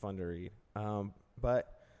 was man. Fun to read.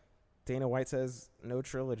 But Dana White says no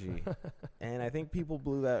trilogy. And I think people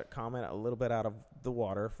blew that comment a little bit out of the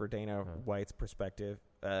water for Dana White's perspective.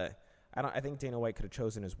 I think Dana White could have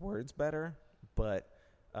chosen his words better, but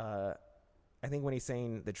I think when he's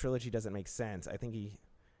saying the trilogy doesn't make sense, I think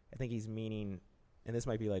he's meaning, and this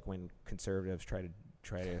might be like when conservatives try to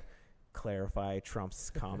clarify Trump's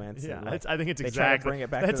comments. Yeah, and I think it's exactly bring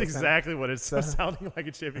it back. That's exactly what it's sounding like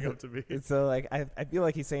it's shaping up to be. So like I feel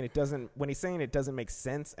like he's saying it doesn't. When he's saying it doesn't make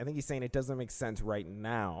sense, I think he's saying it doesn't make sense right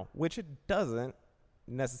now, which it doesn't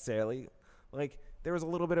necessarily. Like there was a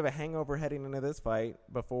little bit of a hangover heading into this fight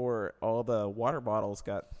before all the water bottles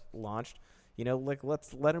got launched. Like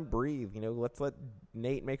let's let him breathe. Let's let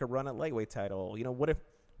Nate make a run at lightweight title.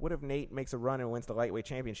 What if Nate makes a run and wins the lightweight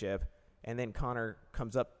championship, and then Conor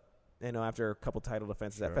comes up, after a couple title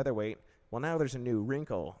defenses at featherweight? Well, now there's a new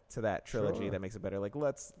wrinkle to that trilogy that makes it better. Like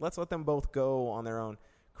let's let them both go on their own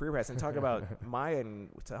career paths and talk about Maya and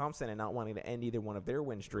Thompson and not wanting to end either one of their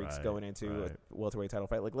win streaks going into a welterweight title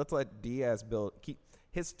fight. Like let's let Diaz keep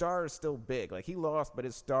his star is still big. Like he lost, but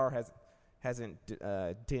his star hasn't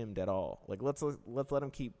dimmed at all. Like let's let him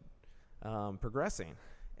keep progressing.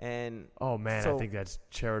 And oh man, I think that's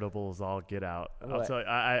charitable as all get out. I'll tell you,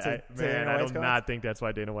 I do not think that's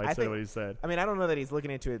why Dana White said what he said. I mean, I don't know that he's looking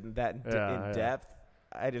into it in depth.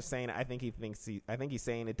 I just saying I think he's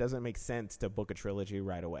saying it doesn't make sense to book a trilogy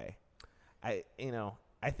right away. I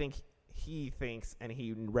think he thinks and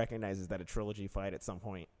he recognizes that a trilogy fight at some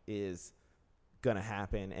point is gonna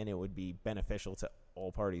happen and it would be beneficial to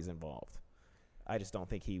all parties involved. I just don't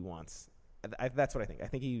think he wants. That's what I think. I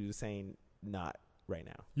think he was saying not right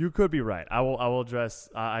now. You could be right. I will address.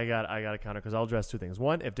 I got a counter because I'll address two things.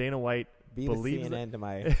 One, if Dana White believes the CNN to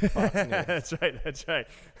my Fox News. That's right.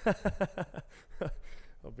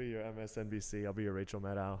 I'll be your MSNBC. I'll be your Rachel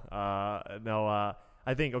Maddow.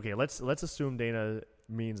 I think let's assume Dana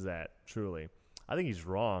means that truly. I think he's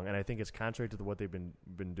wrong, and I think it's contrary to what they've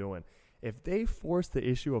been doing. If they force the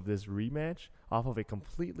issue of this rematch off of a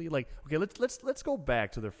completely let's go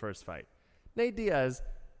back to their first fight. Nate Diaz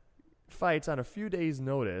fights on a few days'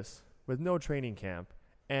 notice with no training camp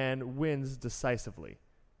and wins decisively.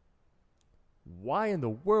 Why in the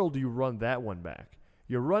world do you run that one back?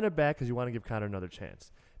 You run it back because you want to give Conor another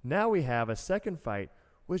chance. Now we have a second fight,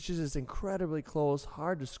 which is just incredibly close,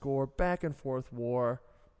 hard to score, back and forth war.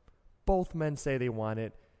 Both men say they want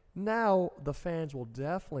it. Now the fans will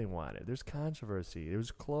definitely want it. There's controversy. It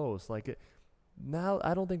was close. Now,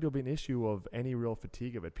 I don't think there'll be an issue of any real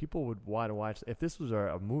fatigue of it. People would want to watch. If this was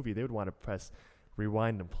a movie, they would want to press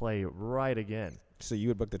rewind and play right again. So you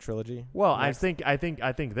would book the trilogy? Well, next? I think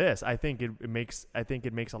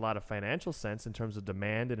it makes a lot of financial sense in terms of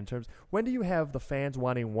demand and in terms. When do you have the fans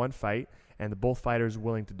wanting one fight and both fighters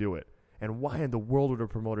willing to do it? And why in the world would a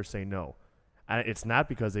promoter say no? And it's not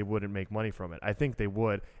because they wouldn't make money from it. I think they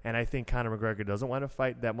would. And I think Conor McGregor doesn't want to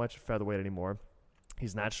fight that much featherweight anymore.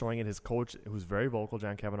 He's not showing it. His coach, who's very vocal,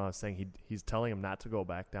 John Kavanagh, is saying he's telling him not to go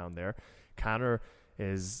back down there. Conor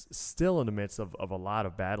is still in the midst of a lot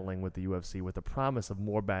of battling with the UFC, with the promise of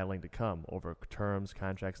more battling to come over terms,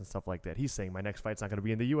 contracts, and stuff like that. He's saying my next fight's not going to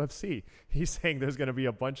be in the UFC. He's saying there's going to be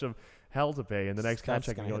a bunch of hell to pay in the next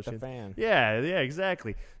contract negotiation. Yeah,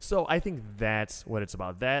 exactly. So I think that's what it's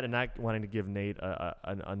about. That and not wanting to give Nate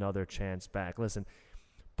another chance back. Listen,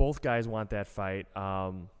 both guys want that fight.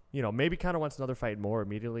 Maybe Conor wants another fight more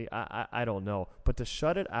immediately. I don't know. But to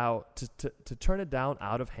shut it out, to turn it down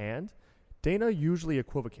out of hand, Dana usually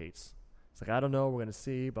equivocates. It's like, I don't know, we're going to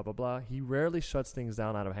see, blah, blah, blah. He rarely shuts things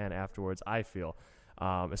down out of hand afterwards, I feel,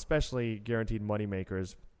 especially guaranteed money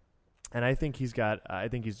makers. And I think he's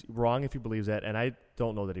wrong if he believes that, and I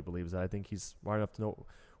don't know that he believes that. I think he's smart enough to know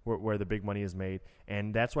where the big money is made,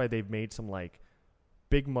 and that's why they've made some,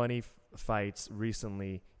 big money fights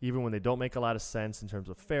recently, even when they don't make a lot of sense in terms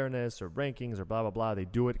of fairness or rankings or blah, blah, blah. They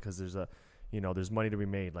do it because there's money to be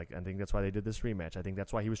made. I think that's why they did this rematch. I think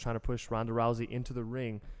that's why he was trying to push Ronda Rousey into the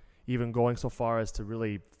ring, even going so far as to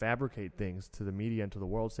really fabricate things to the media and to the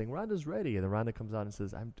world, saying Ronda's ready. And then Ronda comes out and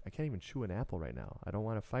says, I can't even chew an apple right now. I don't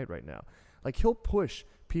want to fight right now. He'll push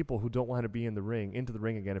people who don't want to be in the ring into the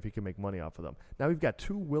ring again if he can make money off of them. Now we've got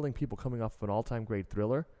two willing people coming off of an all-time great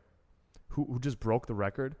Thriller who just broke the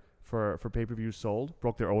record for pay-per-views sold,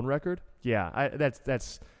 broke their own record. Yeah,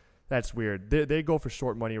 that's weird. They go for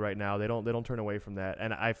short money right now. They don't turn away from that.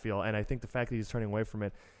 And I think the fact that he's turning away from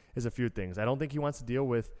it is a few things. I don't think he wants to deal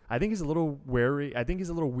with. I think he's a little wary. I think he's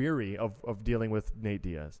a little weary of dealing with Nate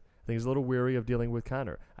Diaz. I think he's a little weary of dealing with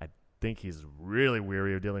Conor. I think he's really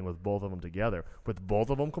weary of dealing with both of them together, with both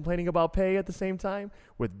of them complaining about pay at the same time,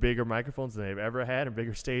 with bigger microphones than they've ever had and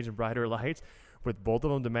bigger stage and brighter lights, with both of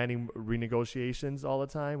them demanding renegotiations all the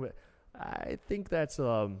time. I think that's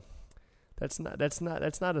not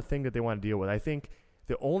a thing that they want to deal with. I think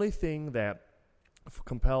the only thing that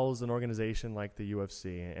compels an organization like the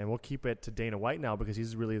UFC, and we'll keep it to Dana White now because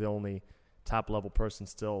he's really the only top level person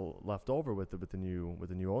still left over with the new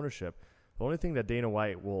ownership. The only thing that Dana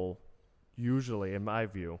White will usually, in my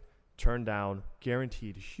view, turn down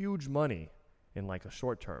guaranteed huge money in a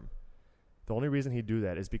short term. The only reason he'd do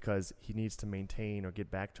that is because he needs to maintain or get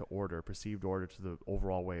back to perceived order to the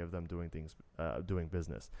overall way of them doing things, doing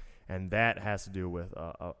business. And that has to do with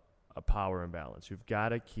a power imbalance. You've got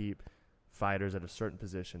to keep fighters at a certain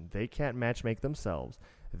position. They can't matchmake themselves.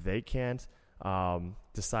 They can't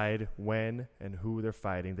decide when and who they're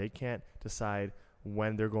fighting. They can't decide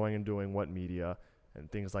when they're going and doing what media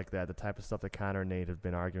and things like that, the type of stuff that Conor and Nate have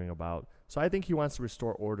been arguing about. So I think he wants to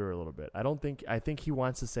restore order a little bit. I think he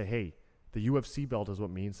wants to say, hey, the UFC belt is what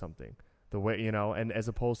means something. The way, and as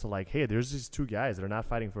opposed to hey, there's these two guys that are not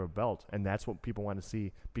fighting for a belt, and that's what people want to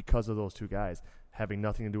see because of those two guys having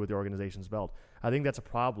nothing to do with the organization's belt. I think that's a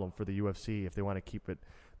problem for the UFC if they want to keep it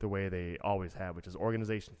the way they always have, which is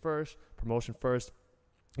organization first, promotion first,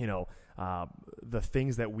 the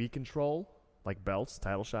things that we control, like belts,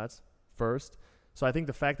 title shots, first. So I think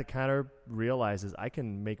the fact that Conor realizes I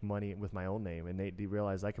can make money with my own name, and Nate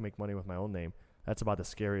realizes I can make money with my own name, that's about the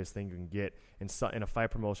scariest thing you can get in a fight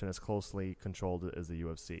promotion as closely controlled as the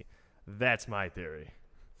UFC. That's my theory.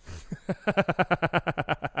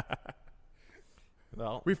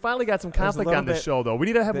 Well, we finally got some conflict on this show, though. We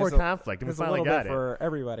need to have more conflict, and we finally got it. For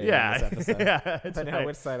everybody yeah. in this episode. Yeah, depending on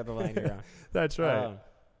which side of the line you're on. That's right.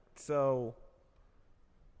 So,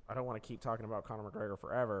 I don't want to keep talking about Conor McGregor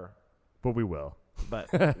forever. But we will.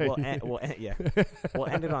 But we'll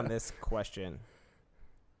end it on this question.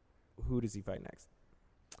 Who does he fight next?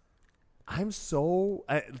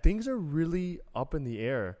 Things are really up in the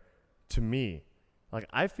air to me.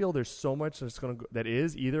 I feel there's so much that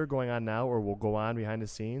is either going on now or will go on behind the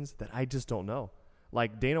scenes that I just don't know.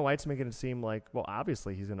 Dana White's making it seem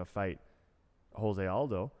obviously he's going to fight Jose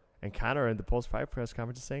Aldo, and Conor in the post-fight press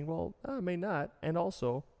conference is saying, may not. And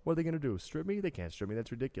also, what are they going to do? Strip me? They can't strip me.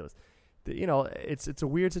 That's ridiculous. It's a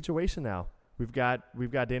weird situation now. We've got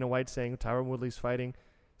Dana White saying Tyron Woodley's fighting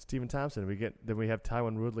Stephen Thompson. Then we have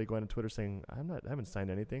Tyron Woodley going on Twitter saying I haven't signed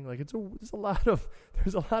anything. There's a lot of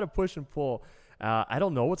push and pull. I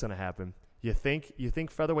don't know what's going to happen. You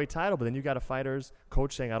think featherweight title, but then you got a fighter's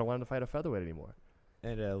coach saying I don't want him to fight a featherweight anymore.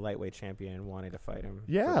 And a lightweight champion wanting to fight him.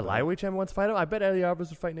 Yeah, lightweight champion wants to fight him. I bet Eddie Alvarez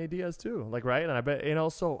would fight Nate Diaz too. Right? And I bet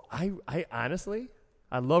so I honestly,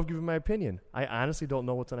 I love giving my opinion. I honestly don't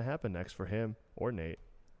know what's going to happen next for him or Nate.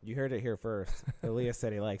 You heard it here first. Elias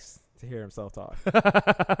said he likes to hear himself talk.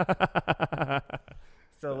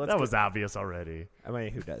 So That was obvious already. I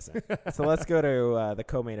mean, who doesn't? So let's go to the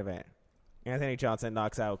co-main event. Anthony Johnson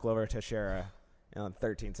knocks out Glover Teixeira in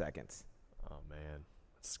 13 seconds. Oh, man.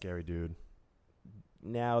 That's a scary dude.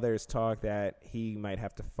 Now there's talk that he might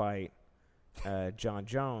have to fight John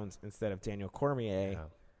Jones instead of Daniel Cormier. Yeah.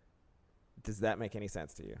 Does that make any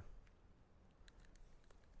sense to you?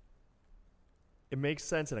 It makes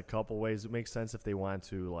sense in a couple ways. It makes sense if they want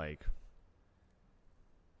to, like,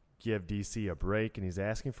 give DC a break and he's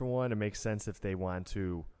asking for one. It makes sense if they want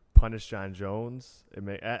to punish John Jones. It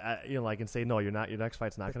may, like, and say, no, you're not. Your next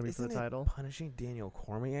fight's not going to be for the title. Punishing Daniel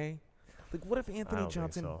Cormier? Like, what if Anthony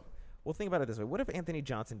Johnson? Think so. Well, think about it this way: what if Anthony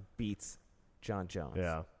Johnson beats John Jones?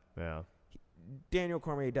 Yeah. Daniel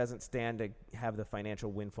Cormier doesn't stand to have the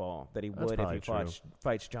financial windfall that he That's would if he probably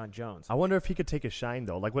fights John Jones. I wonder if he could take a shine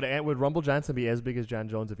though. Like, would Rumble Johnson be as big as John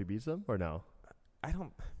Jones if he beats him, or no? I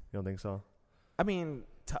don't. You don't think so? I mean,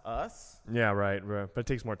 to us, Yeah, right. But it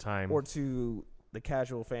takes more time. or to the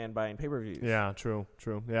casual fan buying pay-per-views. Yeah, true.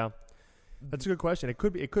 Yeah, that's a good question. It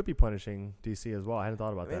could be punishing DC as well. I hadn't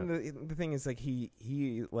thought about that. And the thing is, like he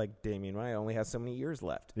like Damian Maia only has so many years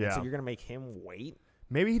left. And Yeah. so you're gonna make him wait.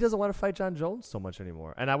 Maybe he doesn't want to fight John Jones so much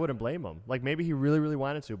anymore, and I wouldn't blame him. Like, maybe he really, really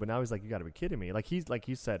wanted to, but now he's like, you got to be kidding me. Like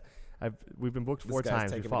you said, we've been booked 4 This guy's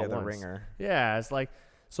times. We taking me fought to the once. ringer. Yeah, it's like,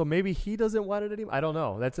 so maybe he doesn't want it anymore. I don't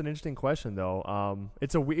know. That's an interesting question though.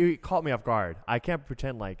 It caught me off guard. I can't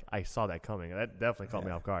pretend like I saw that coming. That definitely caught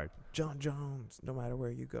me off guard. John Jones, no matter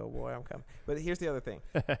where you go, boy, I'm coming. But here's the other thing.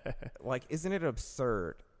 Like, isn't it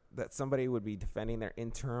absurd that somebody would be defending their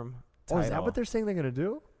interim title? Oh, is that what they're saying they're gonna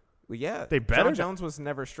do? Well, yeah. They better John not. Jones was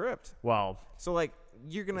never stripped. Well, So, like,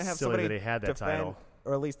 you're going to have silly somebody that he had that defend, title.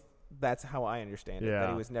 or at least that's how I understand it, that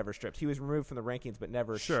Yeah. he was never stripped. He was removed from the rankings but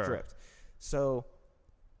never Sure. stripped. So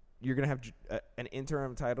you're going to have an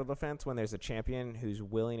interim title defense when there's a champion who's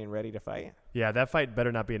willing and ready to fight? yeah, that fight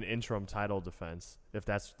better not be an interim title defense. If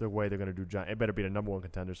that's the way they're gonna do John, it better be the number 1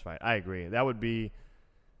 contenders fight. I agree. That would be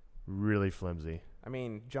really flimsy. I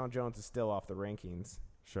mean, John Jones is still off the rankings.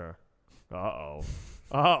 Sure.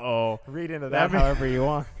 Uh-oh. Read into That that however you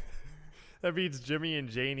want. That means Jimmy and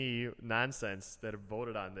Janie nonsense that have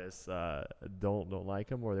voted on this don't like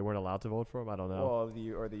him, or they weren't allowed to vote for him. I don't know.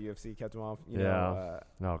 Well, the UFC kept him off. Yeah.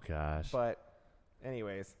 Oh gosh. But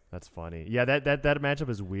anyways, That's funny. Yeah, that matchup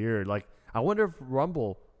is weird. Like, I wonder if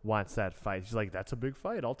Rumble wants that fight. He's like, that's a big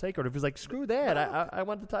fight. I'll take it. Or if he's like, screw that. I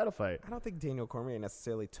want the title fight. I don't think Daniel Cormier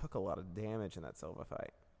necessarily took a lot of damage in that Silva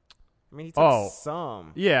fight. I mean, he took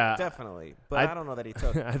some. Yeah. Definitely. But I don't know that he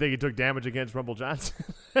took. I think he took damage against Rumble Johnson.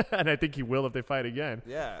 And I think he will if they fight again.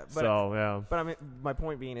 Yeah. But, So, yeah. But I mean, my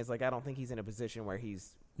point being is, like, I don't think he's in a position where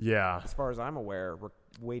he's, Yeah. as far as I'm aware,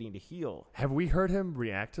 waiting to heal. Have we heard him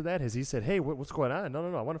react to that? Has he said, hey, what's going on?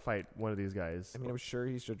 No, I want to fight one of these guys. I mean, I'm sure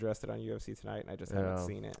he's addressed it on UFC Tonight, and I just haven't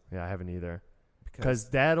seen it. Yeah, I haven't either. Because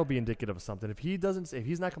that'll be indicative of something. If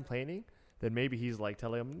he's not complaining, then maybe he's like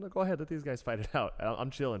telling him, no, go ahead, let these guys fight it out. I'm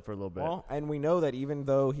chilling for a little bit. Well, and we know that even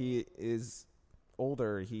though he is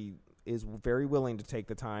older, he is very willing to take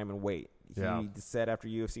the time and wait. Yeah. He said after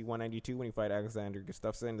UFC 192 when he fought Alexander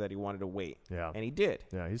Gustafsson that he wanted to wait. Yeah. And he did.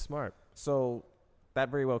 Yeah, he's smart. So that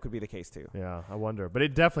very well could be the case too. Yeah, I wonder. But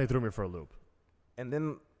it definitely threw me for a loop. And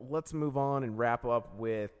then let's move on and wrap up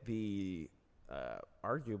with the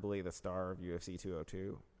arguably the star of UFC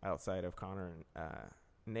 202 outside of Conor and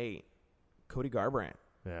Nate, Cody Garbrandt.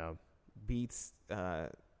 Yeah. Beats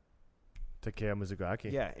Takeo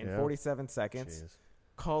Mizugaki. in 47 seconds. Jeez.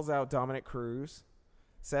 Calls out Dominic Cruz,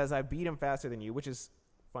 says, I beat him faster than you, which is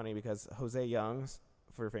funny because Jose Youngs,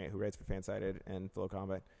 who writes for Fansided and Flow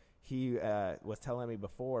Combat, he was telling me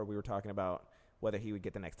before we were talking about whether he would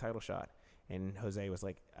get the next title shot. And Jose was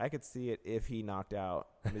like, I could see it if he knocked out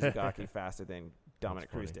Mizugaki faster than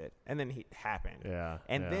Dominic Cruz did. And then it happened. Yeah.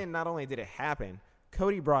 And then not only did it happen,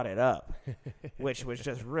 Cody brought it up, which was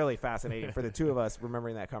just really fascinating for the two of us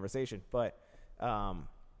remembering that conversation. But,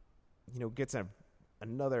 gets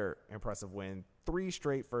another impressive win. 3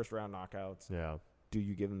 straight first-round knockouts. Yeah. Do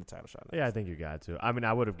you give him the title shot next? Yeah, I think you got to. I mean,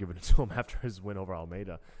 I would have given it to him after his win over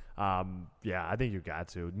Almeida. Yeah, I think you got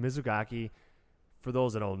to. Mizugaki, for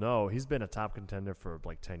those that don't know, he's been a top contender for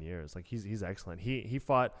like 10 years. Like he's excellent. He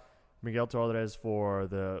fought Miguel Torres for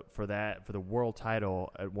the world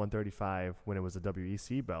title at 135 when it was a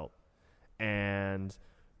WEC belt, and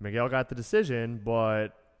Miguel got the decision,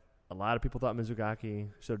 but a lot of people thought Mizugaki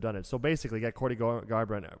should have done it. So basically, got Cody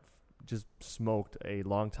Garbrandt just smoked a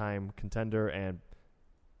longtime contender and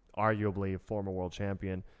arguably a former world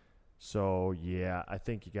champion. So yeah, I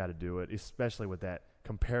think you got to do it, especially with that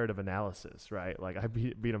comparative analysis, right? Like I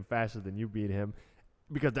beat him faster than you beat him.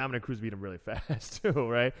 because Dominic Cruz beat him really fast too,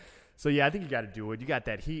 right? So yeah, I think you got to do it. You got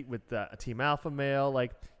that heat with the Team Alpha Male,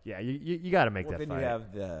 like yeah, you got to make that then fight. You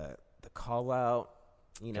have the call out.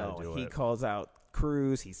 You Gotta know, do he it. calls out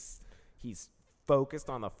Cruz. He's focused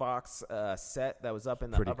on the Fox set that was up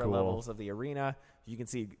in the Pretty upper cool. levels of the arena. You can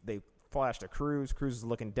see they flashed to Cruz. Cruz is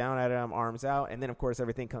looking down at him, arms out, and then of course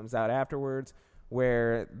everything comes out afterwards,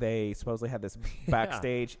 where they supposedly had this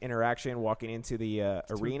backstage interaction walking into the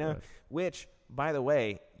arena, which, by the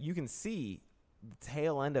way, you can see the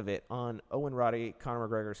tail end of it on Owen Roddy, Conor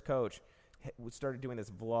McGregor's coach, started doing this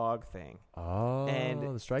vlog thing. Oh, and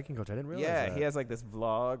the striking coach. I didn't realize Yeah, that. he has like this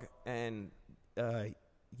vlog, and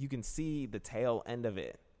you can see the tail end of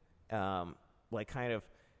it. Like kind of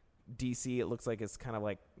DC, it looks like it's kind of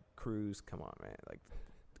like Cruz, come on, man, like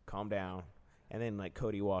calm down. And then like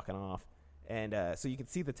Cody walking off. And so you can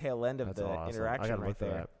see the tail end of That's the awesome. I interaction gotta right look for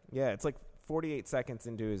there. that. Yeah, it's like 48 seconds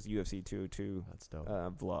into his UFC 202 That's dope.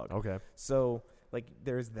 vlog. Okay. So like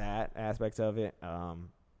there's that aspect of it.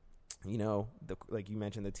 You know, like you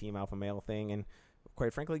mentioned the Team Alpha Male thing, and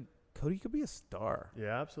quite frankly, Cody could be a star.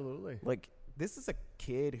 Yeah, absolutely. Like this is a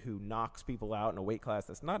kid who knocks people out in a weight class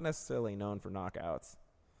that's not necessarily known for knockouts.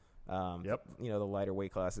 Yep. You know, the lighter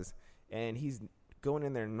weight classes, and he's going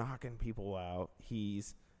in there knocking people out.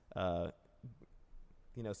 He's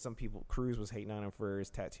you know, some people, Cruz was hating on him for his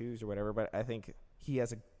tattoos or whatever, but I think he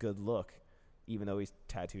has a good look, even though he's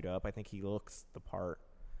tattooed up. I think he looks the part.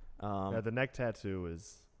 Yeah, the neck tattoo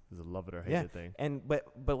is a love it or hate it thing. And but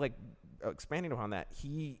like expanding upon that,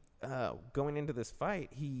 he going into this fight,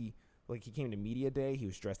 he came to media day. He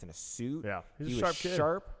was dressed in a suit. Yeah, he he's a was sharp kid.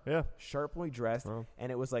 sharp, Yeah. sharply dressed, Well.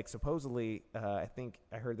 and it was like supposedly, I think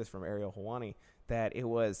I heard this from Ariel Helwani, that it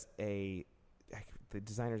was the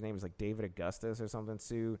designer's name is like David Augustus or something.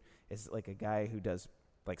 Suit. It's like a guy who does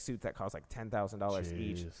like suits that cost like $10,000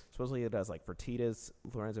 each. Jeez. Supposedly, it does like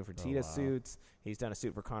Lorenzo Fertitta's wow. suits. He's done a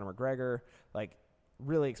suit for Conor McGregor, like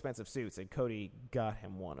really expensive suits, and Cody got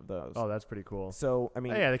him one of those. Oh, that's pretty cool. So I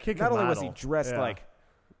mean, yeah, the kid not can only was he model. dressed Yeah. like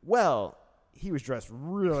well, he was dressed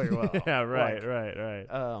really well. Yeah, right, Like,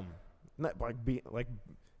 right. not like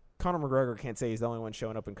Conor McGregor can't say he's the only one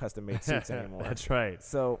showing up in custom made suits anymore. That's right.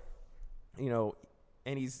 So, you know,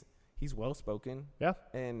 and he's well spoken. Yeah.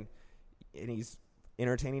 And he's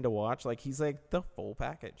entertaining to watch. Like he's like the full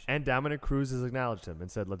package. And Dominic Cruz has acknowledged him and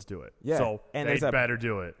said, "Let's do it." Yeah, So and they there's better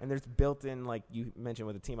do it. And there's built-in, like you mentioned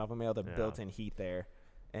with the Team Alpha Male, the Yeah. built-in heat there.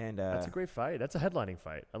 And That's a great fight. That's a headlining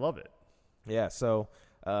fight. I love it. yeah, so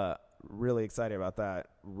really excited about that.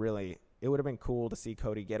 Really, it would have been cool to see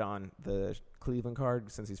Cody get on the Cleveland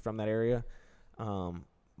card since he's from that area.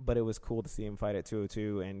 But it was cool to see him fight at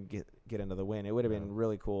 202 and get another win. It would have been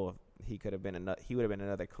really cool if he could have been he would have been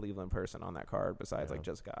another Cleveland person on that card besides like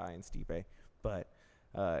Jessica Eye and Stipe. But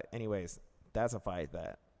anyways, that's a fight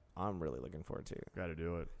that I'm really looking forward to. Got to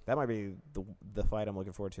do it. That might be the fight I'm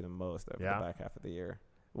looking forward to the most over Yeah. the back half of the year.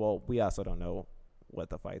 Well, we also don't know what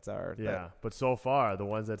the fights are. Yeah, but so far the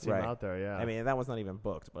ones that seem Right. out there, yeah. I mean, that one's not even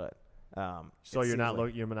booked, but so it you're seems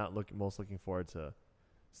not like most looking forward to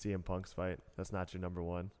CM Punk's fight. That's not your number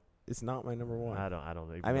one. it's not my number one. I don't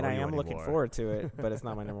even I mean, know I you am looking anymore. forward to it, but it's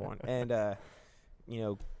not my number one. And you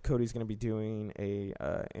know, Cody's going to be doing a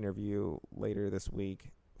interview later this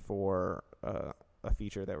week for a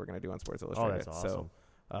feature that we're going to do on Sports Illustrated. that's awesome.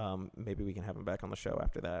 So maybe we can have him back on the show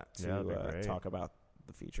after that Yeah, that'd be to great. talk about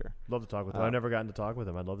the feature. Love to talk with him. Um, I've never gotten to talk with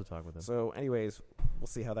him. I'd love to talk with him. So, anyways, we'll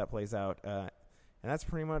see how that plays out. And that's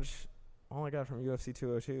pretty much all I got from UFC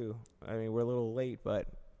 202. I mean, we're a little late, but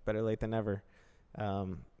better late than never.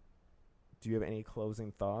 Do you have any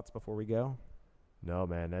closing thoughts before we go? No,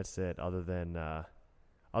 man, that's it. Other than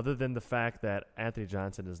the fact that Anthony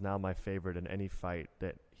Johnson is now my favorite in any fight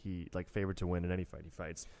that he favored to win in any fight he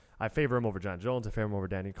fights. I favor him over John Jones. I favor him over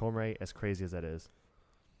Danny Cormier. As crazy as that is.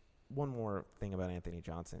 One more thing about Anthony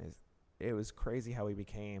Johnson is it was crazy how he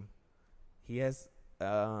became. He has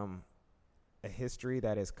a history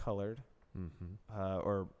that is colored,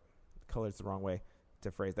 or colored's the wrong way to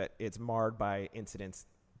phrase that. It's marred by incidents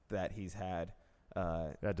that he's had.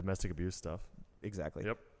 Yeah, domestic abuse stuff. Exactly.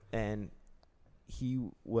 Yep. And he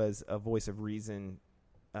was a voice of reason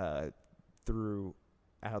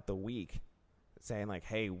throughout the week, saying like,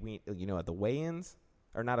 "Hey, we, you know, at the weigh-ins,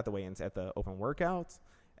 or not at the weigh-ins, at the open workouts,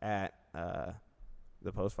 at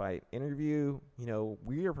the post-fight interview, you know,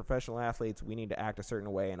 we are professional athletes. We need to act a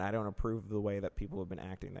certain way, and I don't approve of the way that people have been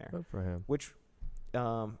acting there." Good for him. Which,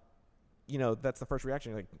 you know, that's the first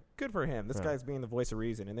reaction. You're like, good for him. This Yeah. guy's being the voice of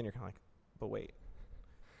reason. And then you're kind of like, but wait.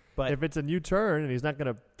 But If it's a new turn and he's not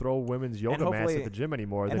going to throw women's yoga mats hopefully- at the gym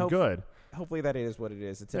anymore, and then good. hopefully that is what it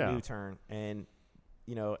is. It's a Yeah. new turn. And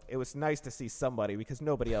it was nice to see somebody, because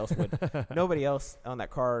nobody else on that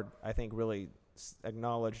card, I think, really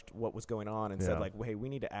acknowledged what was going on and said, like, hey, we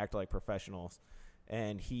need to act like professionals.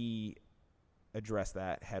 And he addressed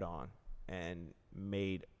that head on and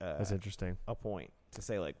made that's interesting. A point to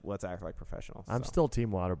say, like, let's act like professionals. I'm still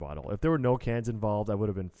team water bottle. If there were no cans involved, I would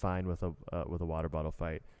have been fine with a water bottle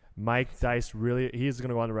fight. Mike Dice he's going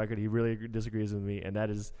to go on the record. He really disagrees with me, and that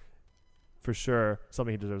is for sure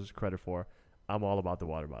something he deserves credit for. I'm all about the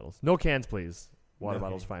water bottles. No cans, please. Water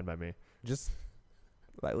bottles, fine by me. Just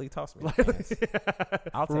lightly toss me the cans.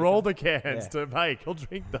 I'll roll the cans to Mike. He'll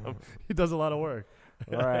drink them. He does a lot of work.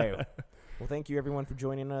 All right. Well, thank you, everyone, for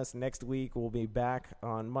joining us. Next week, we'll be back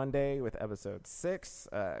on Monday with episode 6.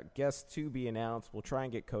 Guests to be announced. We'll try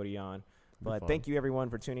and get Cody on. But thank you, everyone,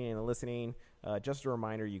 for tuning in and listening. Just a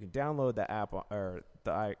reminder, you can download the app or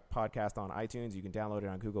the podcast on iTunes. You can download it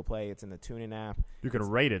on Google Play. It's in the TuneIn app. You can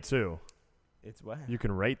rate it, too. It's what? You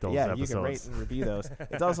can rate those episodes. Yeah, you can rate and review those.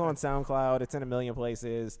 It's also on SoundCloud. It's in a million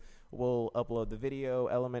places. We'll upload the video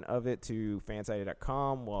element of it to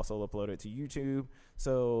fansided.com. We'll also upload it to YouTube.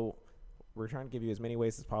 So we're trying to give you as many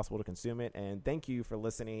ways as possible to consume it. And thank you for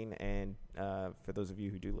listening, and for those of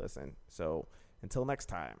you who do listen. So until next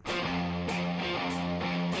time.